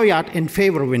a caveat in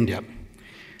favor of India.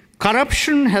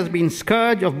 Corruption has been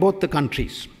scourge of both the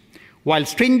countries. While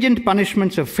stringent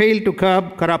punishments have failed to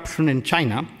curb corruption in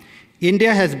China,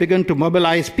 India has begun to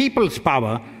mobilize people's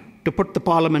power to put the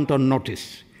parliament on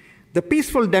notice. The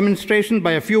peaceful demonstration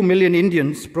by a few million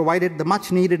Indians provided the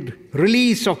much-needed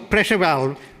release of pressure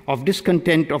valve of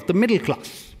discontent of the middle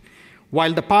class,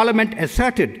 while the parliament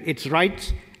asserted its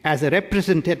rights as a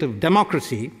representative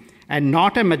democracy and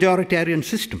not a majoritarian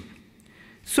system.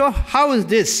 So how is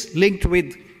this linked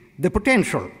with the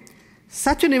potential?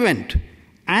 Such an event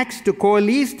acts to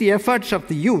coalesce the efforts of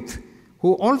the youth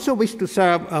who also wish to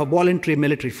serve a voluntary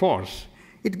military force.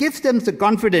 It gives them the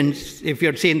confidence, if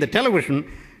you've seen the television,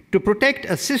 to protect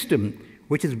a system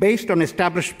which is based on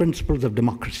established principles of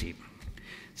democracy.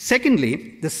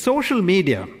 Secondly, the social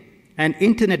media and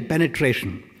internet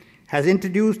penetration has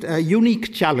introduced a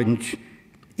unique challenge.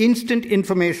 Instant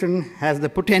information has the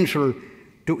potential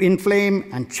to inflame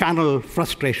and channel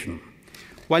frustration.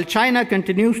 While China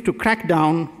continues to crack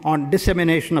down on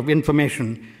dissemination of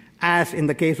information, as in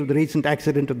the case of the recent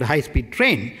accident of the high-speed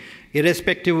train,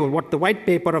 irrespective of what the white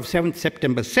paper of 7th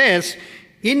September says,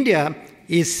 India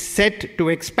is set to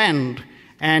expand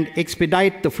and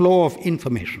expedite the flow of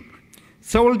information.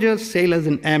 Soldiers, sailors,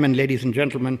 and airmen, ladies and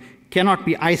gentlemen, cannot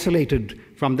be isolated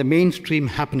from the mainstream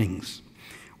happenings,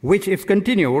 which, if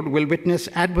continued, will witness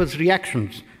adverse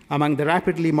reactions among the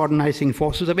rapidly modernizing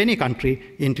forces of any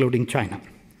country, including China.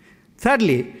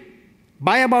 Thirdly,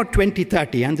 By about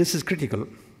 2030, and this is critical,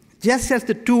 just as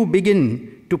the two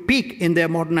begin to peak in their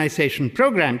modernization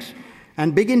programs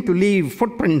and begin to leave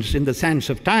footprints in the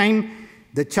sands of time,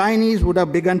 the Chinese would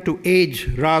have begun to age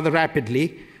rather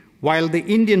rapidly, while the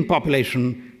Indian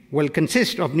population will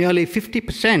consist of nearly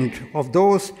 50% of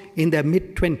those in their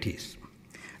mid-20s.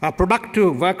 A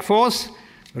productive workforce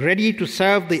ready to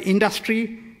serve the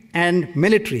industry and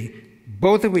military,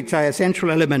 both of which are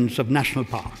essential elements of national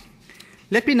power.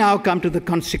 Let me now come to the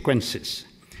consequences.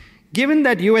 Given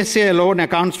that USA alone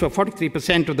accounts for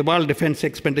 43% of the world defense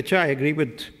expenditure, I agree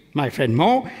with my friend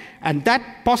Mo, and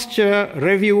that posture,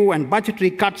 review, and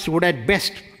budgetary cuts would at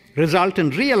best result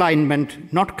in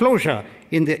realignment, not closure,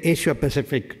 in the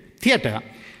Asia-Pacific theater.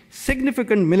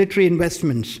 Significant military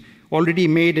investments already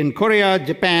made in Korea,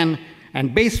 Japan,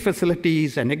 and base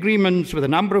facilities and agreements with a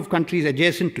number of countries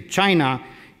adjacent to China,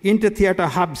 inter-theater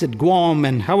hubs at Guam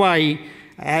and Hawaii,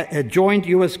 a joint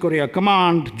US-Korea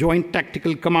command, joint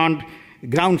tactical command,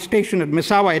 ground station at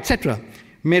Misawa, etc.,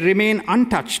 may remain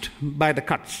untouched by the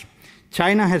cuts.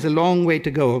 China has a long way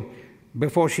to go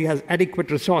before she has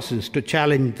adequate resources to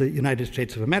challenge the United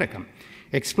States of America.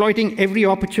 Exploiting every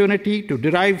opportunity to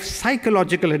derive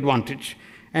psychological advantage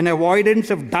and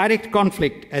avoidance of direct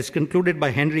conflict, as concluded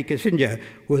by Henry Kissinger,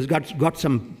 who has got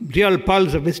some real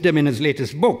pearls of wisdom in his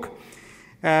latest book,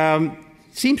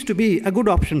 seems to be a good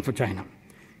option for China.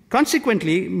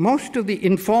 Consequently, most of the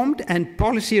informed and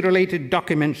policy-related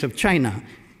documents of China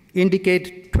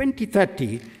indicate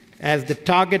 2030 as the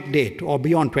target date, or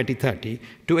beyond 2030,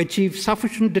 to achieve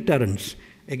sufficient deterrence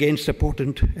against a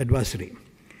potent adversary.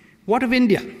 What of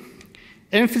India?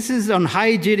 Emphasis on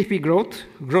high GDP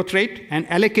growth rate, and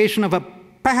allocation of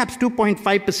perhaps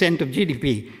 2.5% of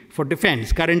GDP for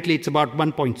defense, currently it's about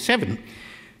 1.7,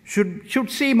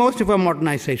 should see most of our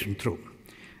modernization through.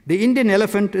 The Indian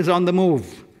elephant is on the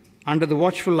move under the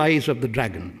watchful eyes of the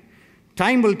dragon.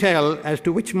 Time will tell as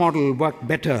to which model worked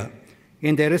better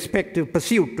in their respective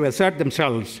pursuit to assert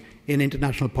themselves in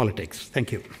international politics.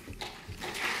 Thank you.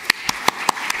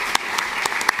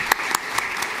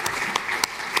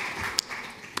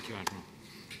 Thank you, Admiral.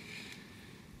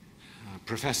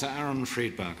 Professor Aaron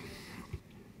Friedberg.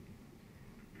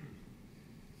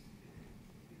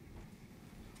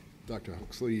 Dr.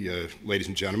 Huxley, ladies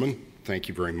and gentlemen, thank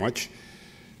you very much.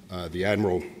 The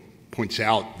Admiral points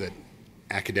out that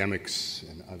academics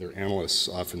and other analysts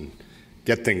often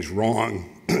get things wrong,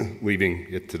 leaving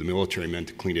it to the military men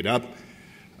to clean it up.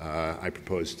 I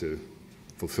propose to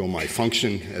fulfill my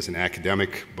function as an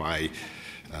academic by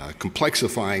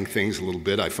complexifying things a little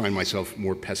bit. I find myself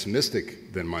more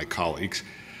pessimistic than my colleagues,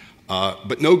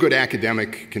 but no good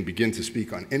academic can begin to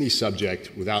speak on any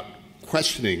subject without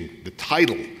questioning the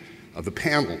title of the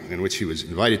panel in which he was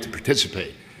invited to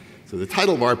participate. So the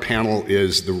title of our panel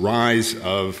is The Rise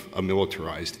of a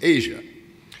Militarized Asia.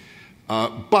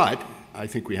 But I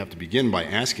think we have to begin by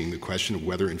asking the question of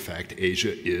whether, in fact,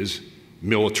 Asia is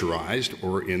militarized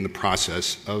or in the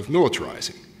process of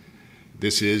militarizing.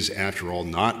 This is, after all,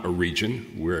 not a region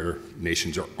where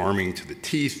nations are arming to the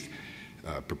teeth,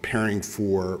 preparing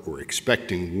for or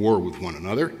expecting war with one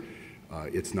another.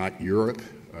 It's not Europe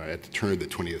at the turn of the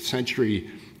 20th century.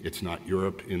 It's not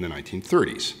Europe in the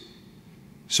 1930s.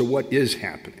 So what is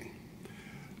happening?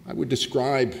 I would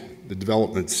describe the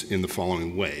developments in the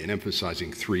following way, and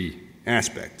emphasizing three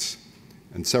aspects,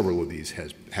 and several of these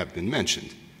have been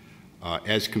mentioned.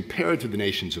 As compared to the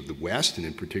nations of the West, and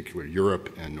in particular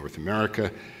Europe and North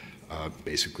America,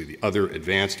 basically the other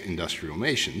advanced industrial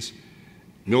nations,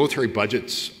 military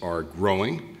budgets are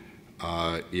growing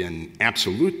in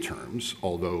absolute terms,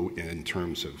 although in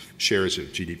terms of shares of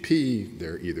GDP,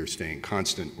 they're either staying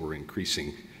constant or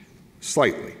increasing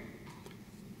slightly.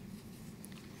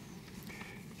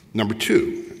 Number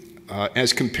two,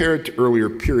 as compared to earlier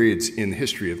periods in the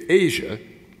history of Asia,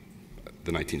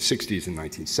 the 1960s and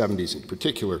 1970s in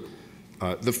particular,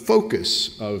 the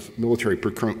focus of military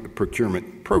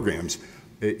procurement programs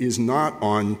is not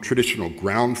on traditional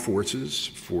ground forces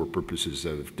for purposes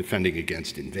of defending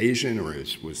against invasion, or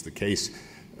as was the case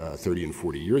 30 and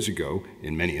 40 years ago,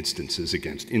 in many instances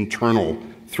against internal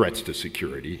threats to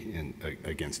security and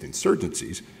against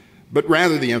insurgencies, but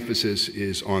rather the emphasis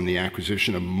is on the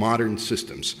acquisition of modern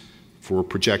systems for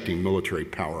projecting military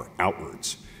power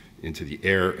outwards into the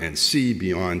air and sea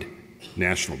beyond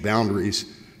national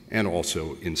boundaries, and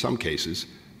also, in some cases,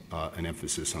 an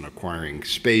emphasis on acquiring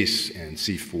space and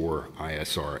C4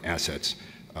 ISR assets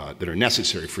that are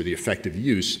necessary for the effective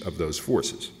use of those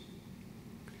forces.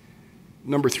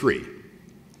 Number three,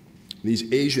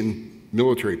 these Asian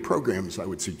military programs, I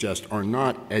would suggest, are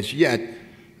not as yet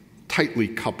tightly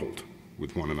coupled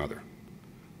with one another.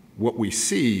 what we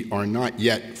see are not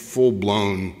yet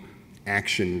full-blown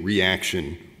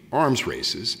action-reaction arms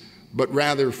races, but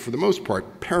rather, for the most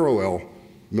part, parallel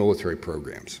military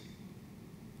programs.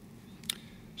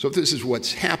 So if this is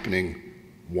what's happening,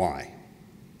 why?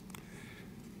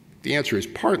 The answer is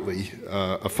partly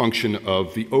a function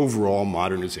of the overall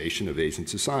modernization of Asian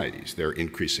societies, their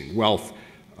increasing wealth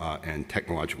and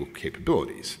technological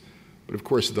capabilities. But of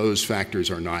course, those factors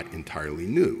are not entirely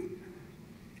new.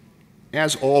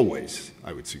 As always,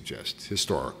 I would suggest,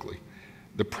 historically,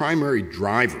 the primary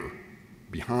driver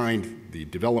behind the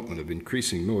development of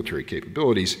increasing military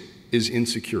capabilities is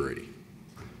insecurity.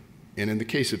 And in the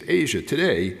case of Asia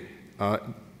today,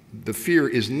 the fear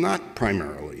is not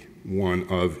primarily one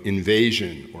of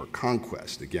invasion or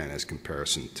conquest, again, as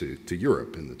comparison to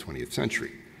Europe in the 20th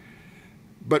century,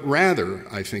 but rather,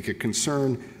 I think, a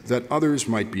concern that others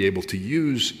might be able to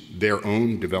use their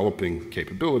own developing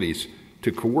capabilities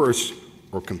to coerce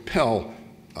or compel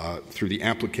through the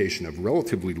application of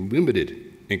relatively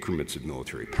limited increments of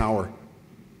military power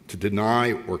to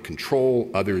deny or control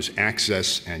others'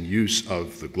 access and use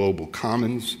of the global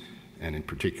commons, and in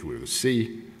particular the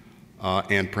sea,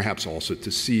 and perhaps also to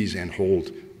seize and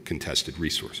hold contested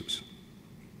resources.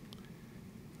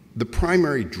 The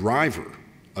primary driver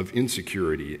of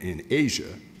insecurity in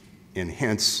Asia, and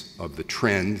hence of the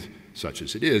trend, such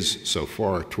as it is so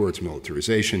far, towards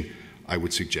militarization, I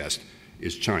would suggest,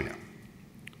 is China.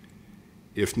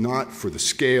 If not for the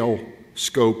scale,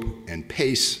 scope, and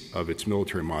pace of its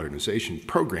military modernization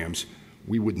programs,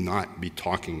 we would not be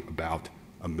talking about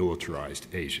a militarized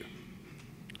Asia.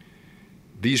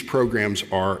 These programs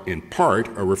are, in part,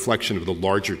 a reflection of the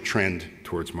larger trend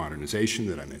towards modernization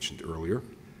that I mentioned earlier.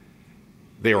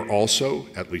 They are also,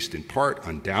 at least in part,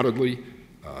 undoubtedly,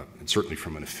 and certainly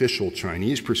from an official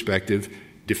Chinese perspective,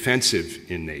 defensive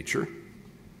in nature.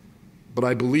 But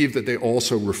I believe that they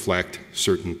also reflect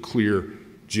certain clear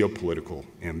geopolitical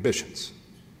ambitions.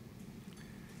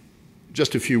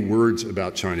 Just a few words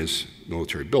about China's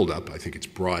military buildup. I think its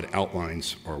broad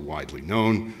outlines are widely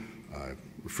known. I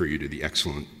refer you to the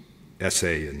excellent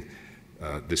essay in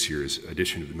this year's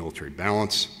edition of the Military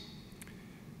Balance.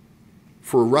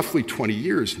 For roughly 20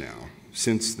 years now,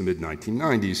 since the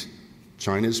mid-1990s,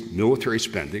 China's military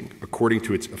spending, according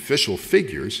to its official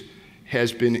figures,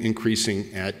 has been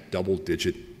increasing at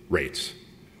double-digit rates,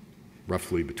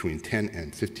 roughly between 10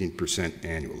 and 15%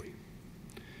 annually.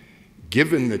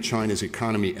 Given that China's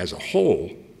economy as a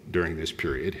whole during this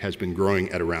period has been growing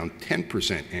at around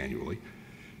 10% annually,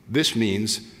 this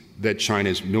means that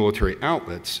China's military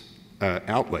outlays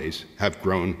have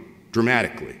grown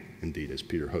dramatically. Indeed, as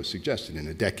Peter Ho suggested, in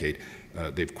a decade,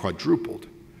 they've quadrupled.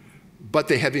 But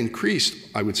they have increased,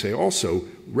 I would say also,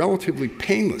 relatively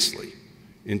painlessly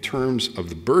in terms of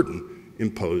the burden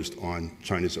imposed on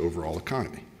China's overall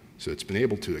economy. So it's been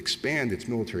able to expand its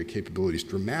military capabilities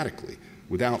dramatically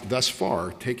without, thus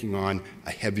far, taking on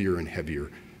a heavier and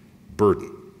heavier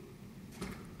burden.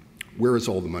 Where is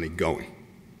all the money going?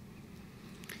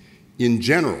 In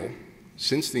general,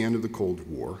 since the end of the Cold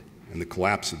War and the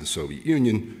collapse of the Soviet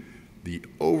Union, the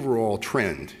overall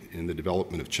trend in the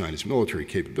development of China's military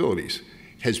capabilities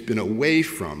has been away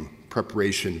from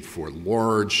preparation for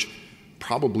large,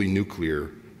 probably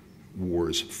nuclear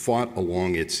wars fought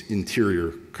along its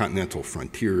interior continental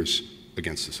frontiers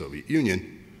against the Soviet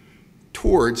Union,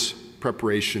 towards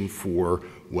preparation for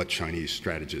what Chinese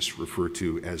strategists refer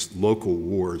to as local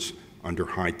wars under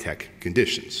high-tech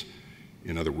conditions.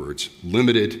 In other words,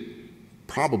 limited,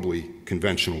 probably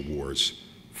conventional wars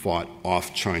fought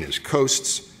off China's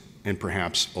coasts and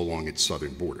perhaps along its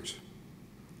southern borders.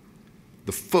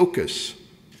 The focus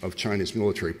of China's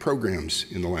military programs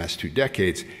in the last 2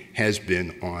 decades has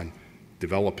been on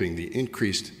developing the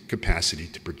increased capacity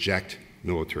to project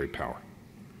military power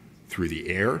through the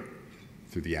air,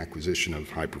 through the acquisition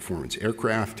of high-performance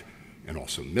aircraft, and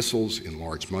also missiles in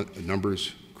large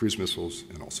numbers, cruise missiles,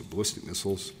 and also ballistic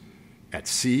missiles. At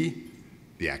sea,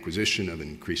 the acquisition of an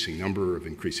increasing number of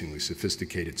increasingly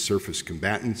sophisticated surface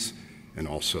combatants, and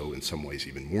also, in some ways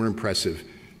even more impressive,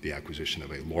 the acquisition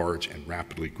of a large and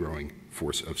rapidly growing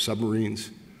force of submarines,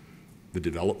 the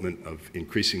development of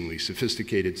increasingly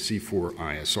sophisticated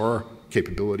C4ISR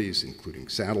capabilities, including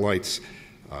satellites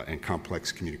and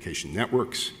complex communication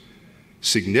networks,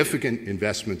 significant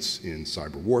investments in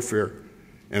cyber warfare,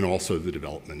 and also the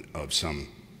development of some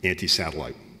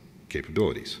anti-satellite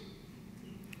capabilities.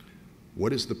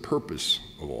 What is the purpose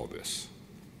of all this?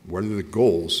 What are the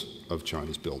goals of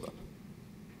China's buildup?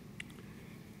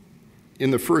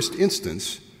 In the first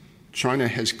instance, China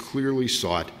has clearly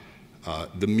sought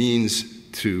the means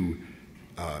to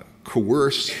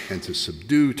coerce and to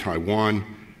subdue Taiwan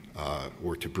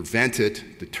or to prevent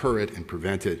it, deter it, and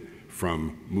prevent it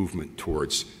from movement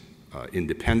towards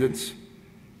independence.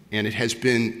 And it has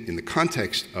been, in the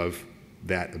context of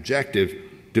that objective,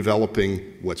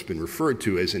 developing what's been referred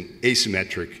to as an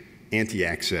asymmetric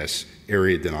anti-access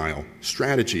area denial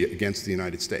strategy against the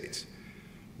United States,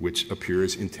 which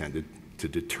appears intended to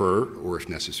deter, or if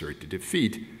necessary, to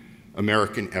defeat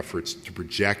American efforts to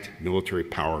project military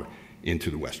power into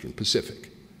the Western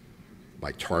Pacific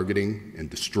by targeting and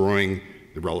destroying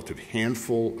the relative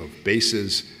handful of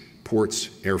bases, ports,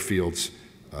 airfields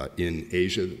in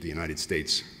Asia that the United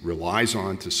States relies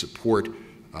on to support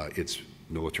its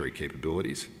military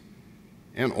capabilities,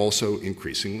 and also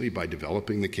increasingly by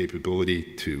developing the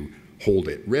capability to hold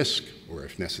at risk, or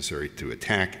if necessary, to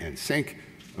attack and sink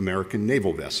American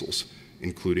naval vessels,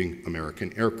 including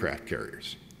American aircraft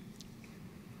carriers.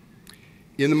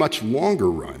 In the much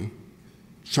longer run,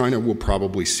 China will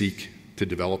probably seek to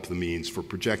develop the means for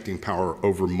projecting power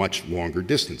over much longer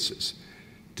distances,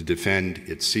 to defend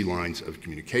its sea lines of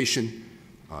communication,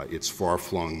 its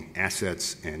far-flung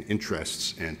assets and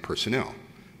interests and personnel.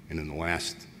 And in the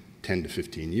last 10 to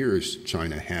 15 years,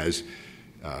 China has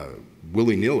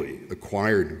willy-nilly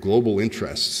acquired global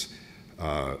interests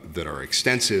that are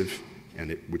extensive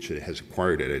and which it has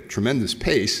acquired at a tremendous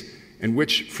pace, and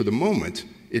which, for the moment,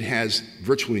 it has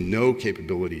virtually no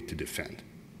capability to defend.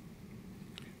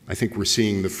 I think we're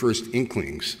seeing the first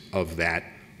inklings of that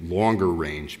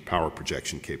longer-range power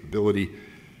projection capability.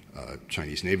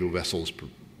 Chinese naval vessels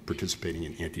participating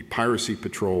in anti-piracy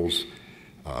patrols,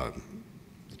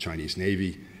 the Chinese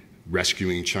Navy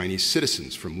rescuing Chinese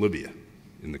citizens from Libya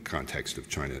in the context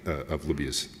of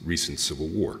Libya's recent civil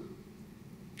war.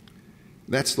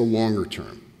 That's the longer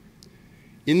term.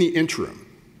 In the interim,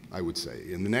 I would say,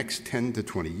 in the next 10 to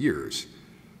 20 years,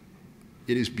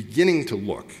 it is beginning to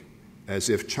look as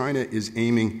if China is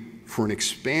aiming for an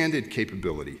expanded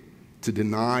capability to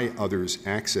deny others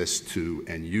access to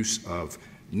and use of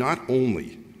not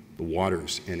only the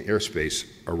waters and airspace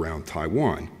around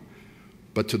Taiwan,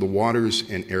 but to the waters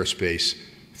and airspace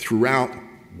throughout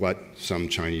what some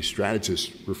Chinese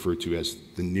strategists refer to as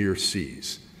the near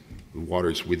seas, the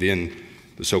waters within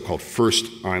the so-called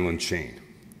First Island Chain.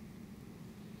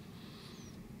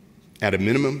 At a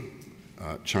minimum,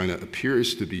 China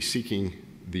appears to be seeking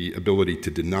the ability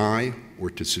to deny or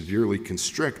to severely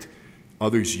constrict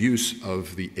others' use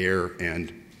of the air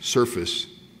and surface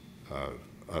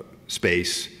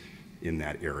space in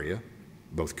that area,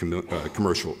 both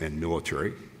commercial and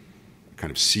military, a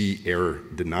kind of sea-air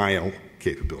denial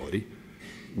capability,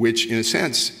 which in a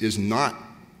sense is not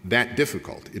that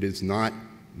difficult. It is not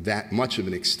that much of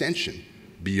an extension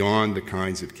beyond the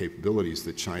kinds of capabilities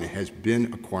that China has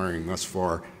been acquiring thus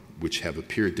far, which have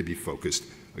appeared to be focused,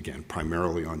 again,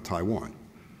 primarily on Taiwan.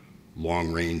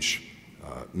 Long-range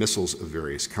missiles of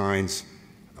various kinds,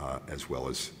 as well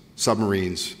as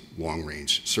submarines,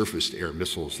 long-range surface-to-air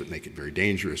missiles that make it very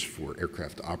dangerous for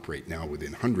aircraft to operate now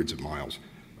within hundreds of miles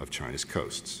of China's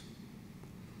coasts.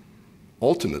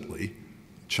 Ultimately,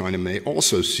 China may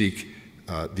also seek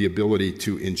the ability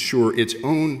to ensure its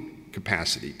own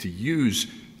capacity to use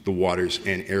the waters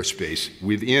and airspace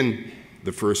within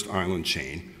the First Island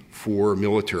Chain for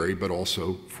military but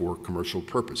also for commercial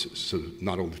purposes. So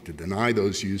not only to deny the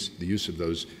use of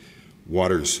those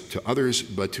waters to others,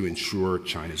 but to ensure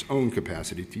China's own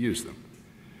capacity to use them.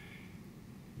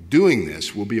 Doing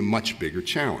this will be a much bigger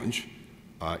challenge,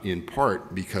 in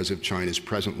part because of China's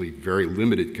presently very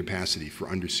limited capacity for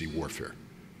undersea warfare.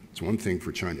 It's one thing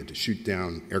for China to shoot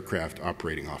down aircraft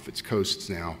operating off its coasts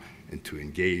now and to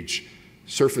engage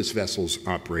surface vessels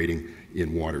operating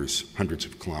in waters hundreds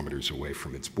of kilometers away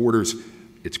from its borders.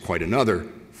 It's quite another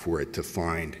for it to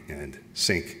find and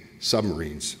sink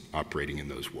submarines operating in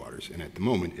those waters, and at the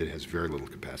moment it has very little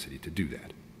capacity to do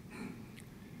that.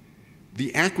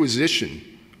 The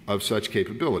acquisition of such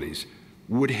capabilities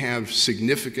would have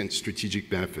significant strategic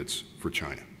benefits for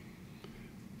China.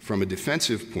 From a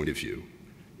defensive point of view,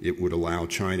 it would allow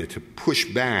China to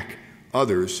push back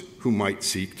others who might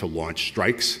seek to launch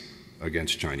strikes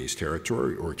against Chinese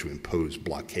territory or to impose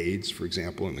blockades, for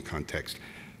example, in the context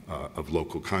of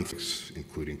local conflicts,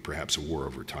 including perhaps a war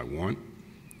over Taiwan.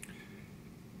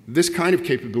 This kind of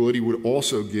capability would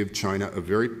also give China a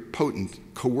very potent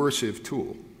coercive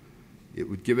tool. It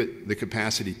would give it the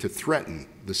capacity to threaten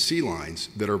the sea lines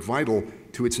that are vital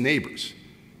to its neighbors,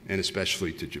 and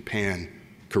especially to Japan,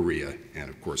 Korea, and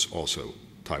of course also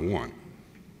Taiwan.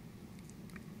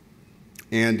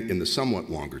 And in the somewhat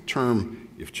longer term,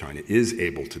 if China is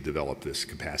able to develop this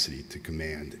capacity to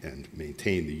command and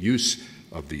maintain the use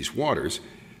of these waters,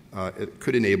 it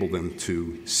could enable them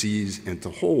to seize and to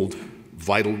hold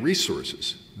vital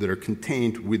resources that are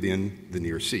contained within the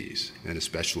near seas, and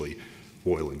especially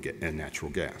oil and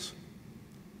natural gas.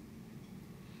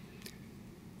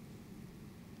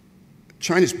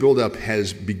 China's buildup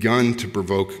has begun to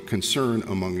provoke concern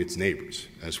among its neighbors,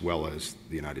 as well as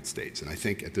the United States. And I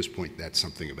think at this point that's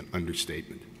something of an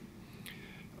understatement.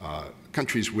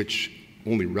 Countries which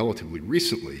only relatively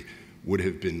recently would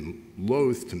have been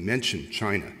loath to mention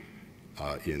China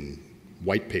in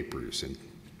white papers and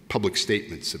public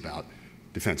statements about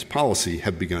defense policy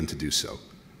have begun to do so.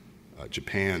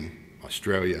 Japan,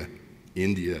 Australia,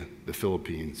 India, the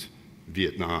Philippines,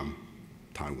 Vietnam,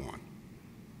 Taiwan.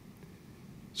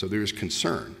 So there is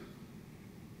concern.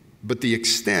 But the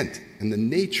extent and the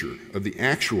nature of the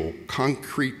actual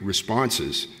concrete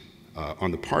responses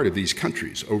on the part of these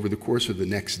countries over the course of the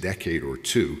next decade or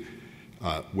two,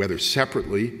 whether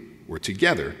separately or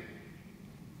together,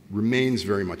 remains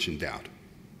very much in doubt.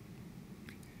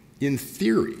 In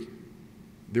theory,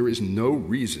 there is no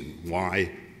reason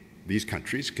why these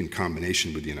countries, in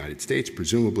combination with the United States,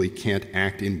 presumably can't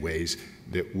act in ways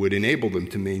that would enable them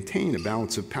to maintain a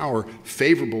balance of power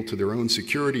favorable to their own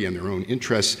security and their own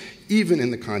interests, even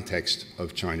in the context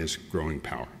of China's growing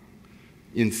power.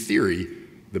 In theory,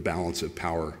 the balance of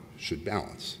power should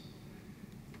balance.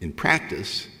 In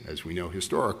practice, as we know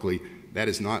historically, that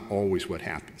is not always what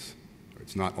happens.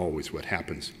 It's not always what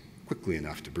happens quickly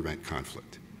enough to prevent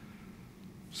conflict.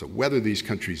 So whether these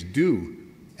countries do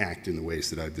act in the ways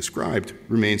that I've described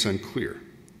remains unclear.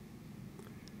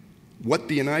 What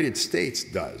the United States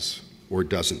does or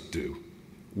doesn't do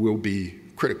will be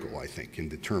critical, I think, in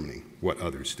determining what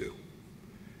others do.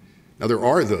 Now, there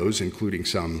are those, including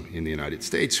some in the United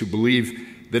States, who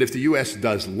believe that if the U.S.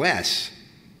 does less,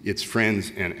 its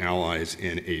friends and allies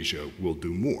in Asia will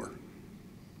do more.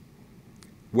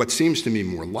 What seems to me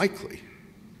more likely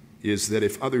is that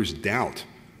if others doubt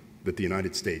that the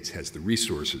United States has the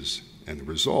resources and the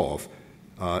resolve,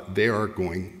 they are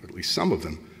going, at least some of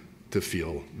them, to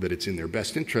feel that it's in their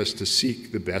best interest to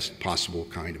seek the best possible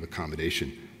kind of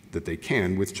accommodation that they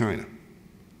can with China.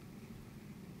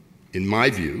 In my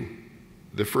view,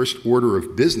 the first order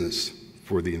of business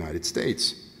for the United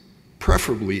States,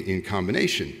 preferably in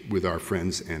combination with our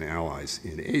friends and allies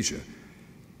in Asia,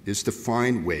 is to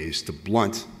find ways to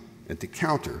blunt and to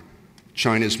counter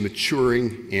China's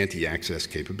maturing anti-access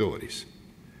capabilities.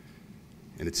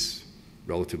 And it's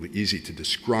relatively easy to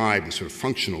describe the sort of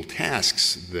functional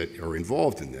tasks that are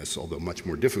involved in this, although much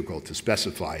more difficult to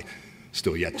specify,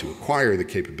 still yet to acquire the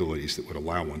capabilities that would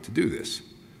allow one to do this.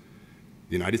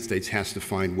 The United States has to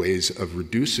find ways of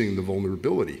reducing the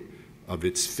vulnerability of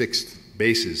its fixed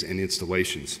bases and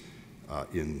installations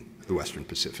in the Western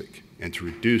Pacific, and to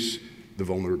reduce the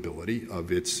vulnerability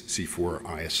of its C4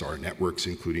 ISR networks,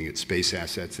 including its space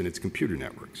assets and its computer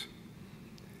networks.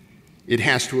 It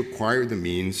has to acquire the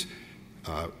means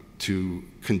to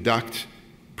conduct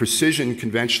precision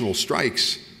conventional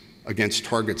strikes against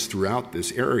targets throughout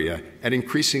this area at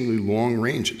increasingly long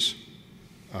ranges,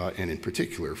 and in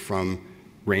particular from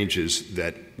ranges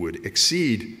that would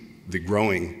exceed the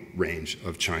growing range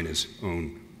of China's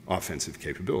own offensive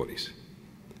capabilities.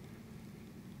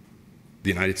 The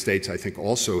United States, I think,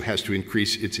 also has to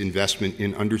increase its investment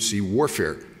in undersea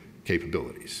warfare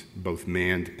capabilities, both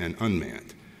manned and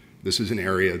unmanned. This is an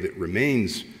area that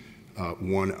remains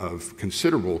one of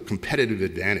considerable competitive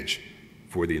advantage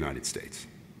for the United States.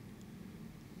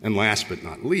 And last but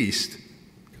not least,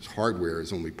 because hardware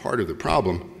is only part of the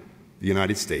problem, the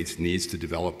United States needs to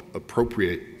develop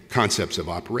appropriate concepts of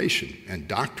operation and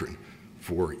doctrine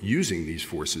for using these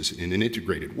forces in an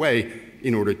integrated way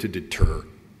in order to deter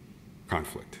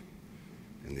conflict.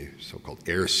 And the so-called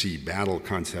air-sea battle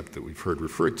concept that we've heard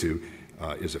referred to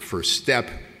is a first step.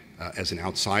 As an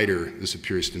outsider, this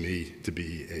appears to me to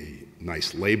be a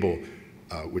nice label,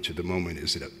 which at the moment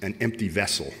is an empty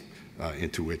vessel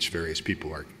into which various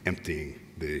people are emptying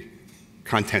the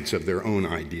contents of their own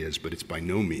ideas, but it's by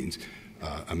no means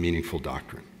a meaningful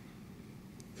doctrine.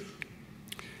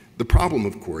 The problem,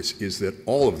 of course, is that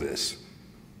all of this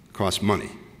costs money,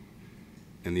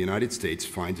 and the United States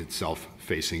finds itself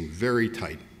facing very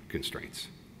tight constraints.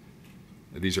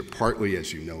 These are partly,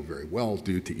 as you know very well,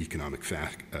 due to economic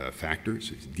factors,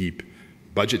 deep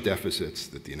budget deficits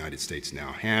that the United States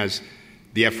now has,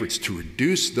 the efforts to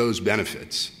reduce those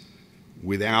benefits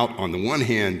without, on the one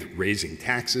hand, raising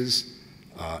taxes,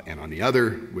 and on the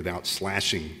other, without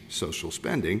slashing social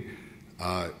spending,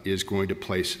 is going to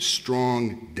place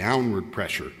strong downward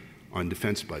pressure on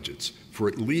defense budgets for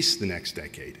at least the next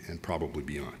decade and probably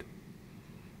beyond.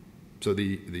 So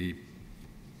the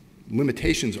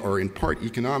limitations are in part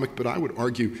economic, but I would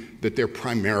argue that they're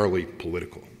primarily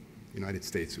political. The United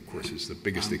States, of course, is the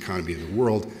biggest economy in the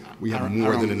world. We have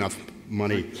more than enough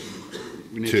money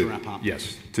to wrap up.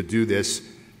 Yes, to do this.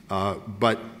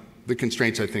 But the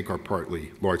constraints, I think, are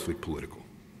largely political.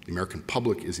 The American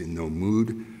public is in no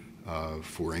mood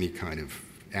for any kind of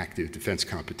active defense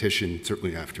competition,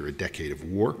 certainly after a decade of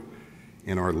war.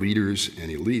 And our leaders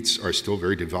and elites are still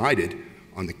very divided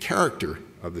on the character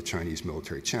of the Chinese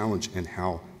military challenge and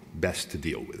how best to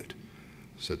deal with it.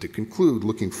 So to conclude,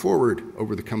 looking forward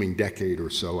over the coming decade or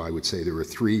so, I would say there are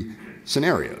three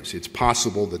scenarios. It's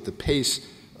possible that the pace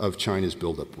of China's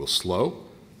buildup will slow.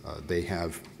 They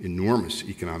have enormous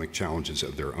economic challenges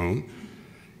of their own.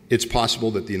 It's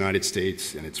possible that the United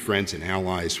States and its friends and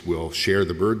allies will share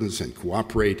the burdens and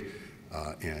cooperate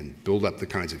and build up the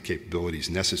kinds of capabilities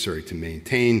necessary to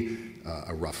maintain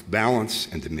a rough balance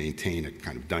and to maintain a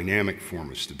kind of dynamic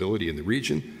form of stability in the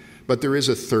region. But there is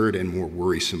a third and more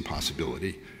worrisome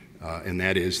possibility, and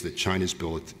that is that China's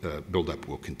buildup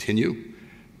will continue.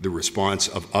 The response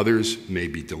of others may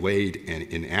be delayed and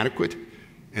inadequate,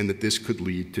 and that this could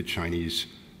lead to Chinese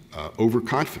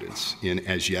overconfidence in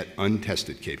as yet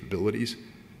untested capabilities,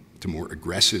 to more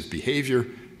aggressive behavior,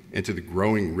 and to the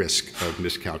growing risk of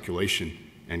miscalculation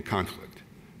and conflict.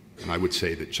 And I would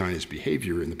say that China's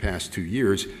behavior in the past 2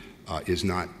 years is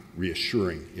not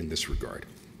reassuring in this regard.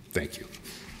 Thank you.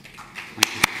 Thank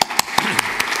you.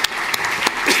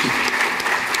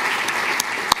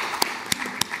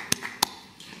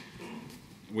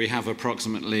 We have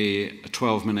approximately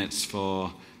 12 minutes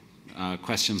for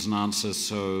questions and answers,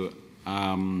 so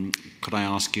could I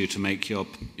ask you to make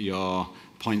your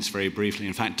points very briefly?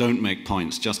 In fact, don't make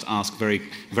points, just ask very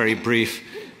brief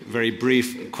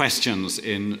questions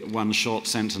in one short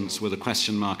sentence with a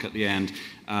question mark at the end.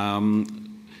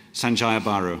 Sanjaya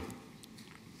Baru.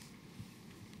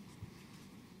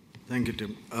 Thank you,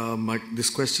 Tim. This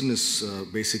question is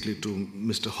basically to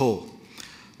Mr. Ho.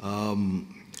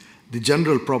 The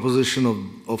general proposition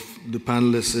of the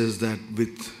panelists is that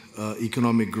with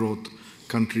economic growth,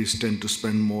 countries tend to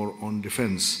spend more on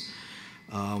defense.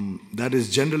 That is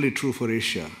generally true for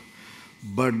Asia.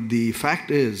 But the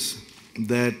fact is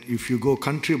that if you go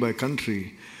country by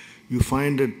country, you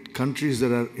find that countries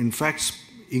that are in fact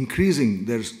increasing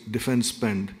their defense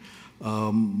spend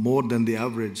more than the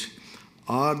average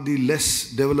are the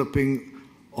less developing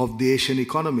of the Asian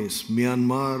economies.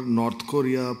 Myanmar, North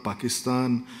Korea,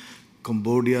 Pakistan,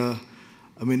 Cambodia.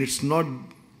 I mean, it's not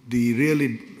the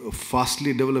really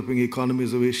fastly developing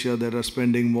economies of Asia that are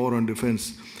spending more on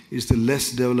defense. It's the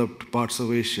less developed parts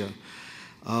of Asia.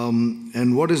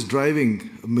 And what is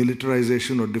driving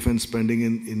militarization or defense spending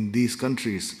in these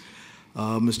countries?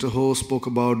 Mr. Ho spoke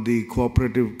about the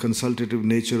cooperative, consultative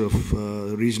nature of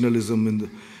regionalism in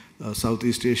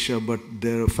Southeast Asia, but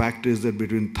the fact is that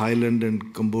between Thailand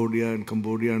and Cambodia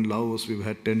and Laos, we've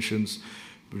had tensions.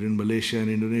 Between Malaysia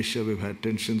and Indonesia, we've had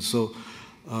tensions. So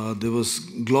there was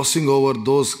glossing over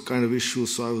those kind of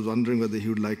issues, so I was wondering whether he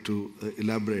would like to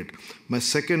elaborate. My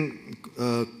second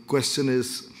question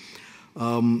is,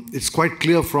 it's quite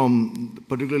clear from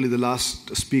particularly the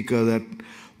last speaker that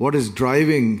what is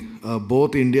driving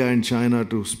both India and China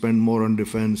to spend more on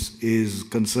defense is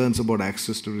concerns about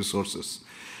access to resources.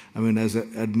 I mean, as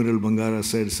Admiral Bangara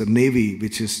said, it's a navy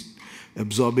which is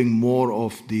absorbing more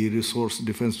of the resource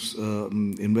defense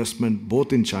investment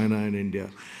both in China and India.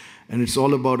 And it's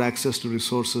all about access to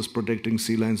resources, protecting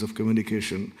sea lines of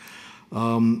communication.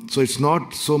 So it's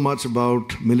not so much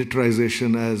about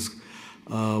militarization as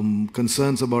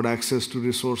concerns about access to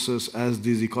resources as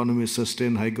these economies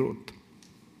sustain high growth.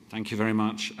 Thank you very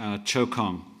much. Cho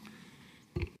Kong.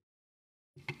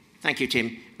 Thank you,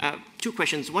 Tim. Two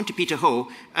questions. One to Peter Ho.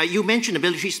 You mentioned the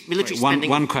military spending.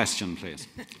 One question, please.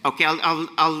 Okay,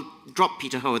 I'll drop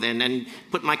Peter Ho then and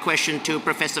put my question to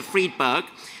Professor Friedberg.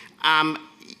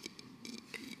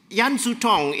 Yan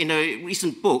Zutong, in a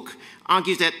recent book,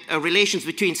 argues that relations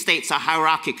between states are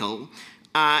hierarchical.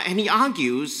 And he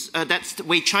argues, that's the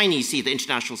way Chinese see the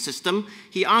international system,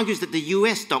 he argues that the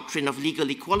US doctrine of legal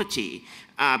equality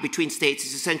between states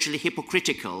is essentially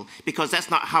hypocritical because that's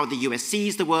not how the US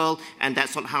sees the world and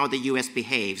that's not how the US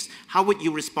behaves. How would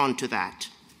you respond to that?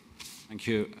 Thank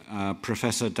you.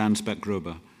 Professor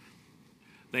Dansbeck-Gruber.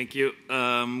 Thank you.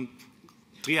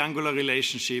 Triangular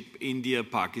relationship, India,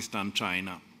 Pakistan,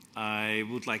 China. I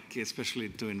would like especially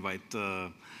to invite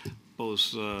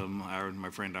both my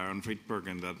friend Aaron Friedberg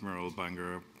and Admiral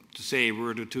Bangara to say a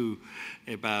word or two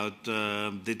about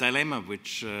the dilemma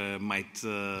which might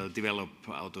develop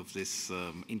out of this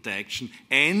interaction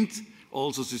and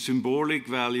also the symbolic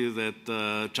value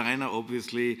that China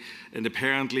obviously and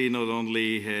apparently not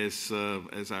only has,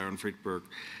 as Aaron Friedberg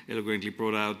eloquently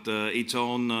brought out, its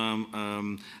own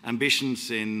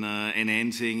ambitions in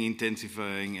enhancing,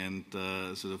 intensifying, and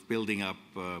sort of building up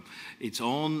its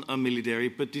own military,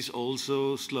 but is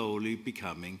also slowly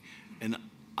becoming an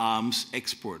arms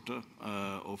exporter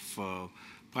of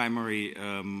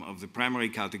the primary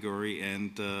category,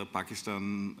 and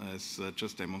Pakistan has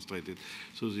just demonstrated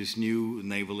through this new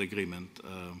naval agreement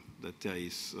that there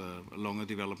is a longer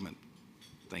development.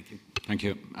 Thank you. Thank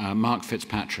you. Mark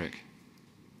Fitzpatrick.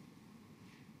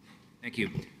 Thank you.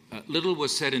 Little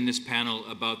was said in this panel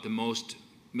about the most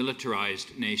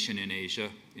militarized nation in Asia,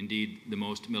 indeed the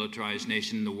most militarized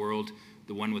nation in the world,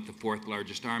 the one with the fourth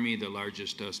largest army, the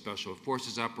largest special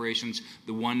forces operations,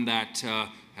 the one that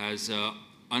has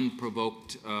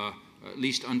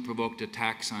least unprovoked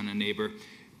attacks on a neighbor.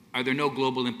 Are there no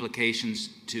global implications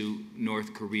to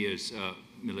North Korea's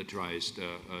militarized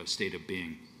state of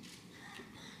being?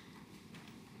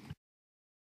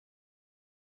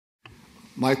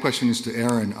 My question is to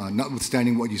Aaron.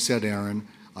 Notwithstanding what you said, Aaron,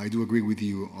 I do agree with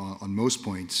you on most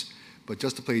points. But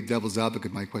just to play devil's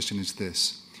advocate, my question is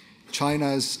this.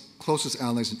 China's closest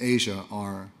allies in Asia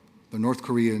are the North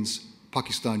Koreans,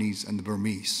 Pakistanis, and the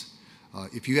Burmese.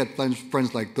 If you had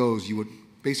friends like those, you would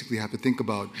basically have to think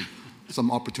about some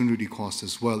opportunity costs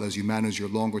as well as you manage your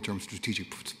longer-term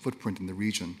strategic footprint in the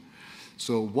region.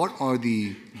 So what are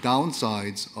the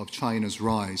downsides of China's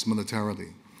rise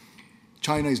militarily?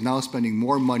 China is now spending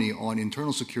more money on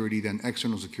internal security than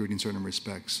external security in certain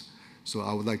respects. So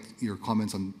I would like your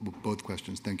comments on both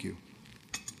questions. Thank you.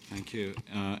 Thank you.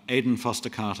 Aidan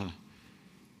Foster-Carter.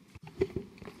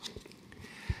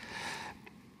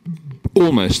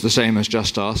 Almost the same as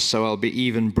just asked, so I'll be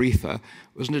even briefer.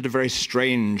 Wasn't it a very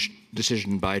strange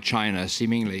decision by China,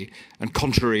 seemingly, and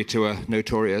contrary to a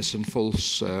notorious and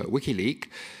false WikiLeaks,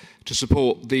 to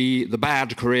support the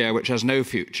bad Korea, which has no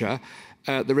future,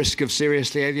 at the risk of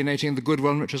seriously alienating the good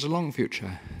one, which has a long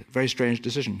future? Very strange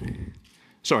decision.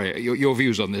 Sorry, your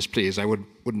views on this, please. I wouldn't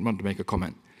want to make a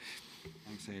comment.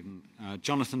 Thanks, Aidan.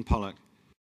 Jonathan Pollock.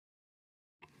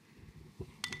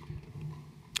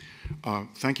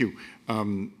 Thank you.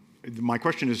 My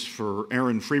question is for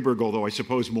Aaron Friedberg, although I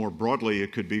suppose more broadly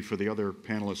it could be for the other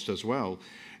panelists as well.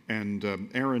 And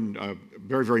Aaron,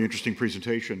 very, very interesting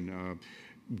presentation.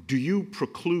 Do you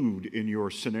preclude in your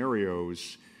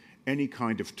scenarios any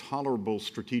kind of tolerable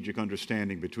strategic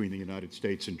understanding between the United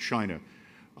States and China?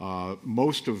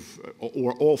 Most of,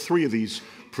 or all three of these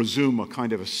presume a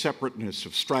kind of a separateness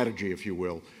of strategy, if you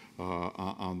will,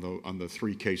 on the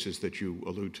three cases that you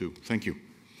allude to. Thank you.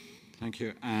 Thank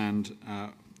you. And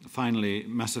finally,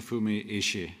 Masafumi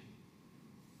Ishii.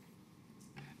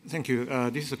 Thank you.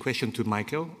 This is a question to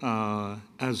Michael.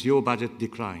 As your budget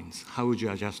declines, how would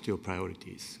you adjust your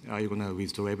priorities? Are you going to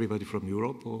withdraw everybody from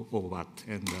Europe or what?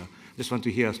 And just want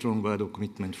to hear a strong word of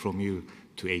commitment from you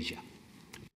to Asia.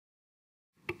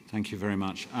 Thank you very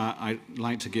much. I'd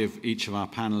like to give each of our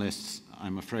panelists,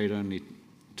 I'm afraid, only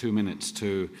 2 minutes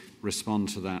to respond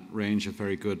to that range of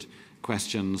very good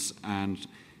questions. And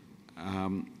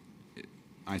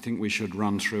I think we should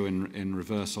run through in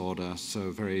reverse order.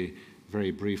 So very,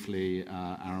 very briefly,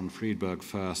 Aaron Friedberg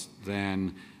first,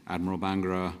 then Admiral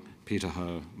Bangara, Peter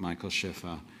Ho, Michael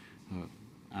Schiffer.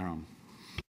 Aaron.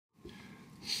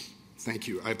 Thank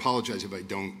you. I apologize if I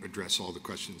don't address all the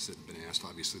questions that have been asked.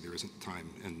 Obviously, there isn't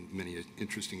time, and many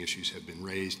interesting issues have been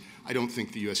raised. I don't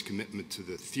think the U.S. commitment to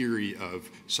the theory of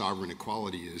sovereign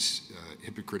equality is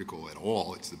hypocritical at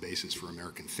all. It's the basis for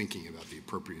American thinking about the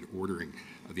appropriate ordering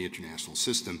of the international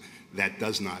system. That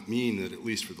does not mean that, at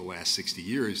least for the last 60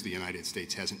 years, the United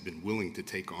States hasn't been willing to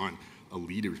take on a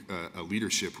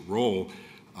leadership role,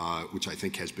 which I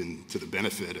think has been to the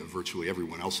benefit of virtually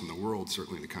everyone else in the world,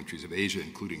 certainly in the countries of Asia,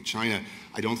 including China.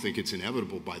 I don't think it's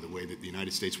inevitable, by the way, that the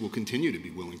United States will continue to be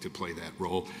willing to play that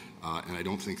role, and I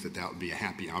don't think that that would be a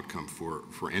happy outcome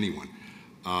for anyone.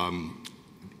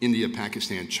 India,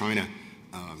 Pakistan, China,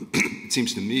 it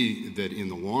seems to me that in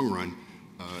the long run,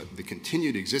 the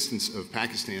continued existence of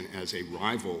Pakistan as a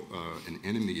rival, an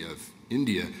enemy of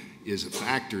India, is a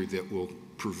factor that will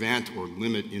prevent or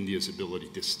limit India's ability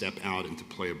to step out and to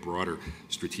play a broader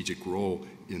strategic role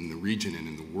in the region and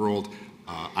in the world.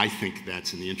 I think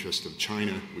that's in the interest of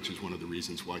China, which is one of the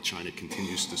reasons why China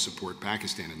continues to support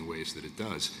Pakistan in the ways that it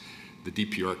does. The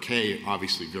DPRK,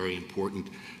 obviously very important.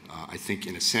 I think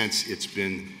in a sense it's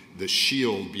been the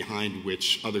shield behind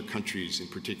which other countries, in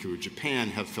particular Japan,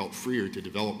 have felt freer to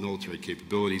develop military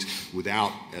capabilities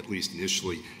without, at least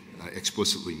initially,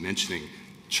 explicitly mentioning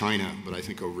China. But I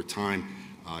think over time,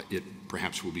 it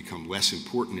perhaps will become less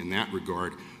important in that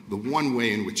regard. The one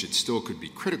way in which it still could be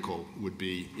critical would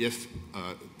be if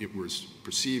it was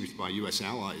perceived by U.S.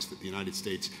 allies that the United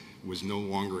States was no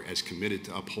longer as committed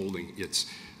to upholding its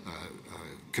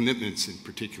commitments, in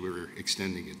particular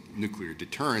extending nuclear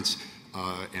deterrence,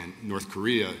 and North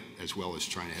Korea, as well as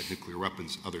China, had nuclear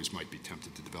weapons. Others might be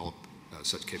tempted to develop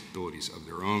such capabilities of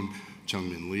their own.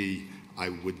 Chung-Min Lee, I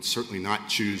would certainly not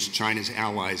choose China's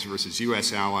allies versus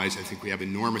U.S. allies. I think we have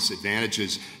enormous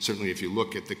advantages. Certainly if you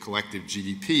look at the collective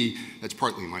GDP, that's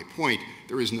partly my point.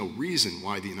 There is no reason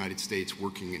why the United States,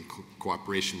 working in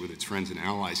cooperation with its friends and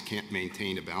allies, can't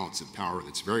maintain a balance of power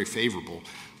that's very favorable.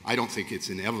 I don't think it's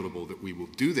inevitable that we will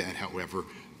do that, however,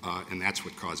 and that's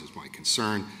what causes my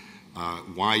concern.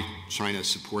 Why China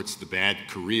supports the bad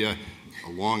Korea, a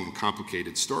long and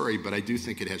complicated story, but I do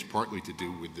think it has partly to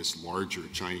do with this larger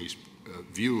Chinese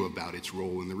view about its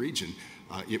role in the region.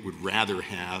 It would rather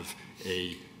have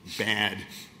a bad,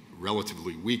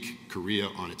 relatively weak Korea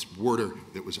on its border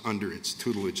that was under its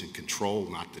tutelage and control,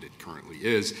 not that it currently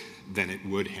is, than it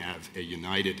would have a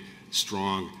united,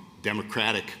 strong,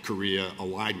 democratic Korea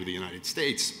allied with the United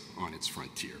States on its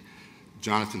frontier.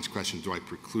 Jonathan's question, do I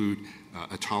preclude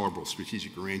a tolerable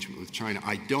strategic arrangement with China?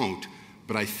 I don't,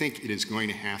 but I think it is going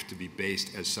to have to be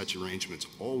based, as such arrangements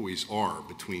always are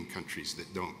between countries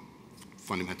that don't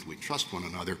fundamentally trust one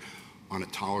another, on a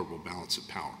tolerable balance of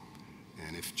power.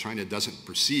 And if China doesn't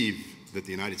perceive that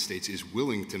the United States is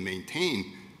willing to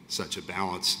maintain such a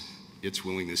balance, its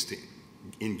willingness to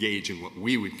engage in what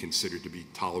we would consider to be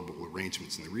tolerable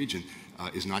arrangements in the region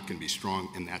is not going to be strong,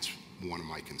 and that's one of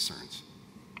my concerns.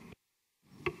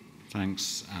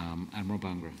 Thanks. Admiral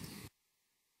Bangara.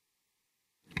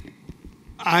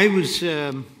 I was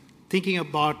thinking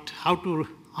about how to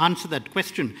answer that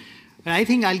question. I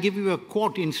think I'll give you a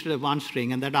quote instead of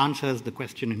answering, and that answers the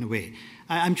question in a way.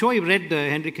 I'm sure you've read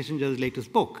Henry Kissinger's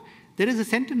latest book. There is a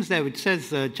sentence there which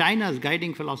says China's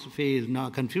guiding philosophy is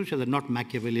not Confucius and not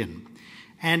Machiavellian.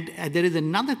 And there is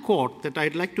another quote that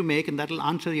I'd like to make, and that will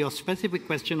answer your specific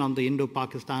question on the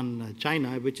Indo-Pakistan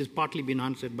China, which has partly been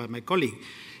answered by my colleague.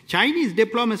 Chinese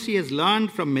diplomacy has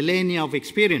learned from millennia of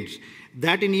experience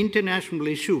that in international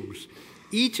issues,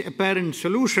 each apparent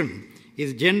solution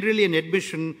is generally an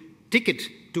admission ticket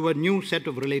to a new set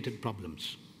of related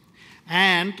problems.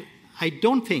 And I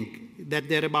don't think that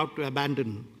they're about to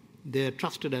abandon their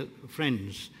trusted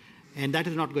friends, and that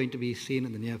is not going to be seen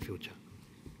in the near future.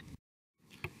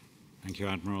 Thank you,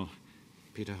 Admiral.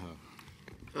 Peter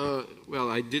Ho. Well,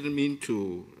 I didn't mean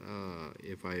to,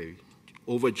 if I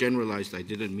overgeneralized, I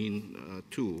didn't mean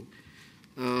to.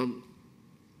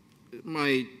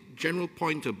 My general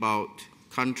point about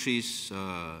countries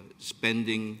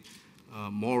spending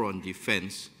more on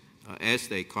defense as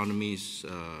the economies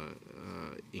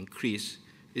increase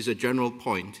is a general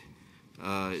point.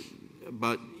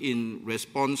 But in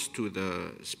response to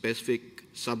the specific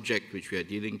subject which we are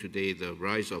dealing today, the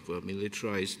rise of a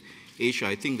militarized Asia,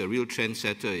 I think the real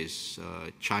trendsetter is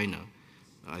China.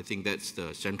 I think that's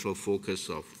the central focus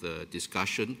of the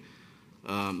discussion.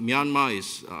 Myanmar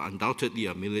is undoubtedly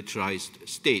a militarized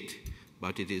state,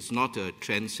 but it is not a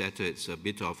trendsetter. It's a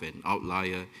bit of an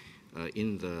outlier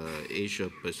in the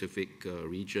Asia-Pacific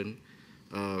region.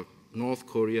 North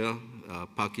Korea,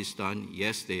 Pakistan,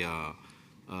 yes, they are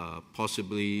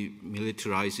possibly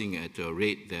militarizing at a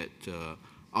rate that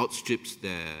outstrips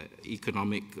their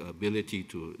economic ability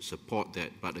to support that.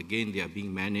 But again, they are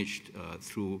being managed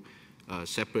through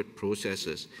separate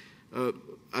processes.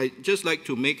 I'd just like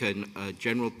to make a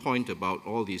general point about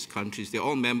all these countries. They're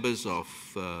all members of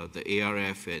the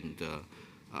ARF and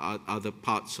other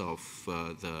parts of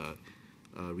the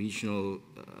regional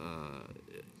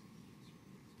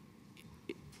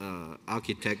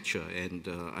architecture, and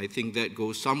I think that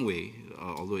goes some way,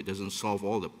 although it doesn't solve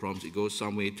all the problems, it goes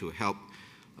some way to help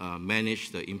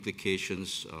manage the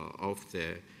implications of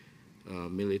their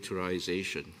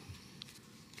militarization.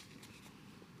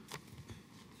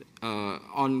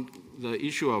 On the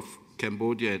issue of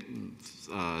Cambodia and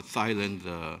Thailand,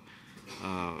 the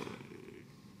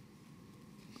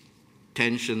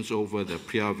tensions over the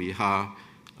Preah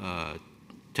Vihear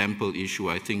temple issue,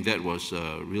 I think that was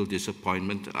a real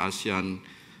disappointment. ASEAN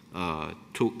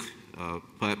took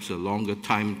perhaps a longer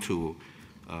time to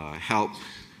help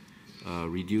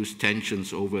reduce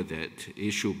tensions over that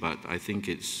issue, but I think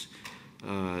it's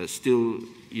still,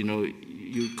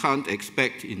 you can't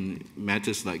expect in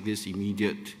matters like this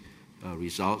immediate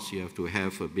results. You have to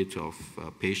have a bit of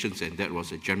patience, and that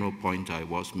was a general point I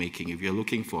was making. If you're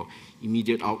looking for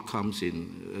immediate outcomes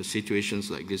in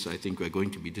situations like this, I think we're going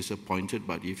to be disappointed.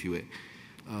 But if you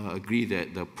agree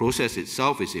that the process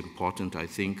itself is important, I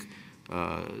think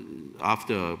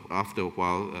after a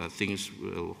while, things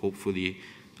will hopefully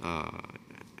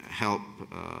help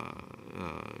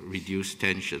reduce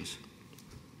tensions.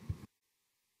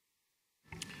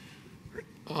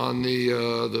 On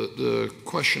the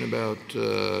question about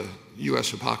U.S.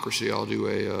 hypocrisy, I'll do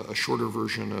a shorter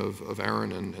version of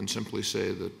Aaron and simply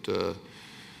say that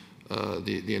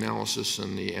the analysis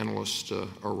and the analysts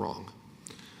are wrong.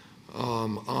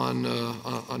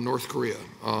 On North Korea,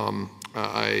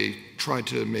 I tried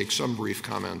to make some brief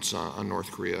comments on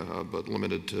North Korea, but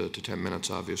limited to 10 minutes,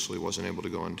 obviously, wasn't able to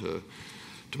go into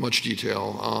much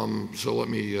detail. So let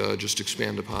me just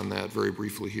expand upon that very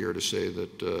briefly here to say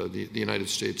that the United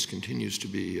States continues to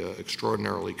be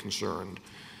extraordinarily concerned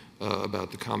about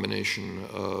the combination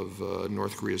of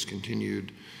North Korea's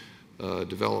continued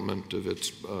development of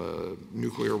its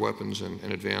nuclear weapons and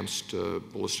advanced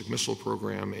ballistic missile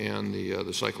program and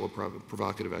the cycle of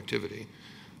provocative activity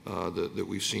that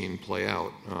we've seen play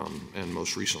out, and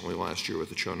most recently last year with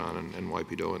the Chonan and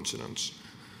Waipido incidents.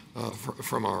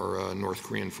 From our North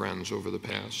Korean friends over the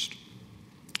past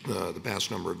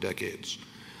number of decades.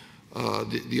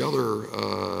 The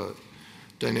other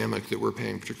dynamic that we're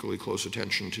paying particularly close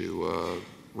attention to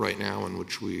right now, and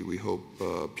which we hope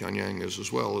Pyongyang is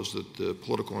as well, is that the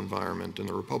political environment in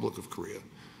the Republic of Korea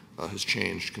has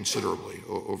changed considerably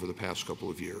over the past couple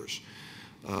of years.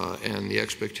 And the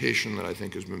expectation that I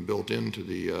think has been built into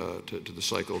the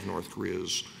cycle of North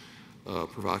Korea's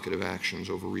provocative actions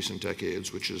over recent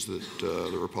decades, which is that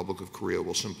the Republic of Korea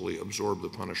will simply absorb the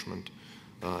punishment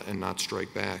and not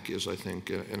strike back, is, I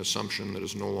think, an assumption that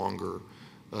is no longer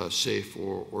safe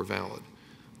or valid.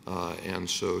 And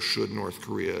so should North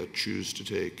Korea choose to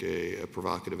take a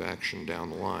provocative action down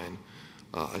the line,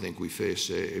 I think we face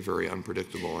a very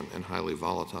unpredictable and highly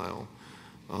volatile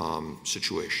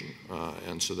situation.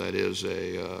 And so that is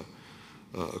a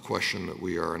question that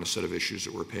we are, and a set of issues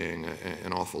that we're paying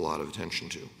an awful lot of attention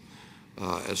to.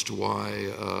 As to why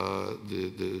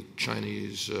the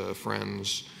Chinese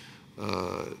friends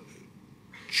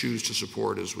choose to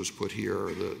support, as was put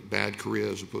here, the bad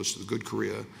Korea as opposed to the good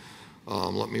Korea,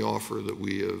 let me offer that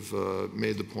we have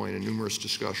made the point in numerous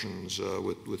discussions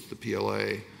with the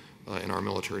PLA in our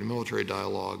military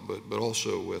dialogue, but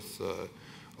also with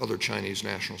other Chinese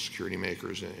national security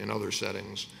makers in other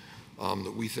settings,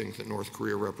 that we think that North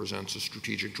Korea represents a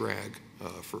strategic drag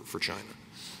for China.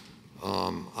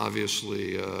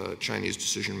 Obviously, Chinese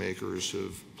decision makers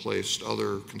have placed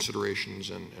other considerations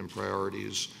and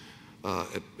priorities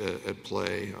at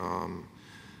play,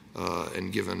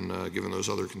 and given those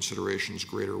other considerations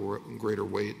greater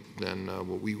weight than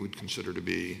what we would consider to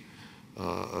be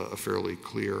a fairly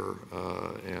clear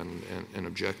and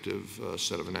objective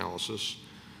set of analysis.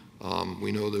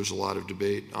 We know there's a lot of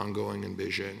debate ongoing in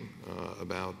Beijing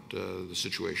about the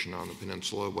situation on the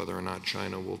peninsula, whether or not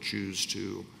China will choose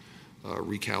to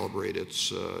recalibrate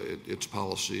its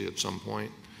policy at some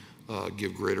point,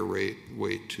 give greater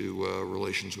weight to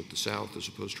relations with the South as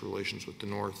opposed to relations with the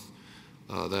North.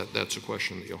 That's a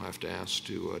question that you'll have to ask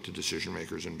to decision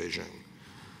makers in Beijing.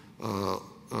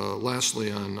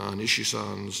 Lastly, on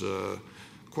Ishii-san's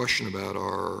question about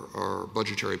our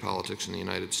budgetary politics in the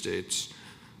United States,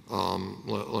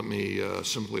 let me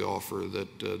simply offer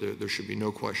that there should be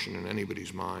no question in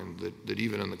anybody's mind that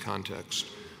even in the context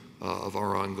of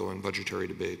our ongoing budgetary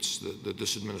debates, that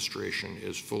this administration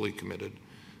is fully committed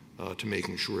to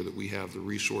making sure that we have the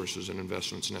resources and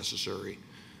investments necessary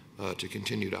to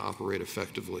continue to operate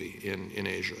effectively in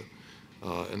Asia,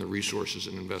 and the resources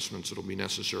and investments that will be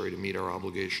necessary to meet our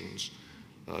obligations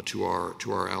to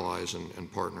our allies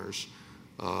and partners,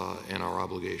 and our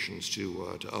obligations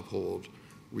to uphold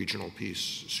regional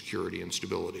peace, security, and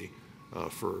stability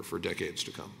for decades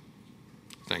to come.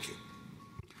 Thank you.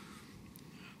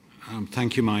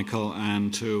 Thank you, Michael,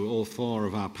 and to all four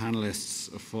of our panelists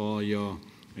for your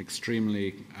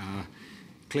extremely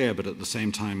clear but at the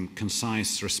same time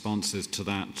concise responses to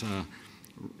that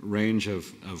range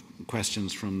of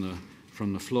questions from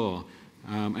the floor.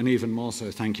 And even more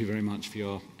so, thank you very much for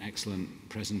your excellent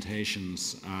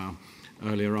presentations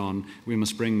earlier on. We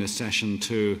must bring this session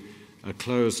to a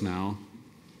close now,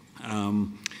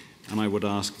 and I would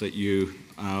ask that you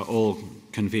all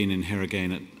convene in here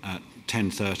again at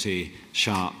 10:30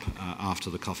 sharp after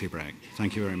the coffee break.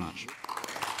 Thank you very much.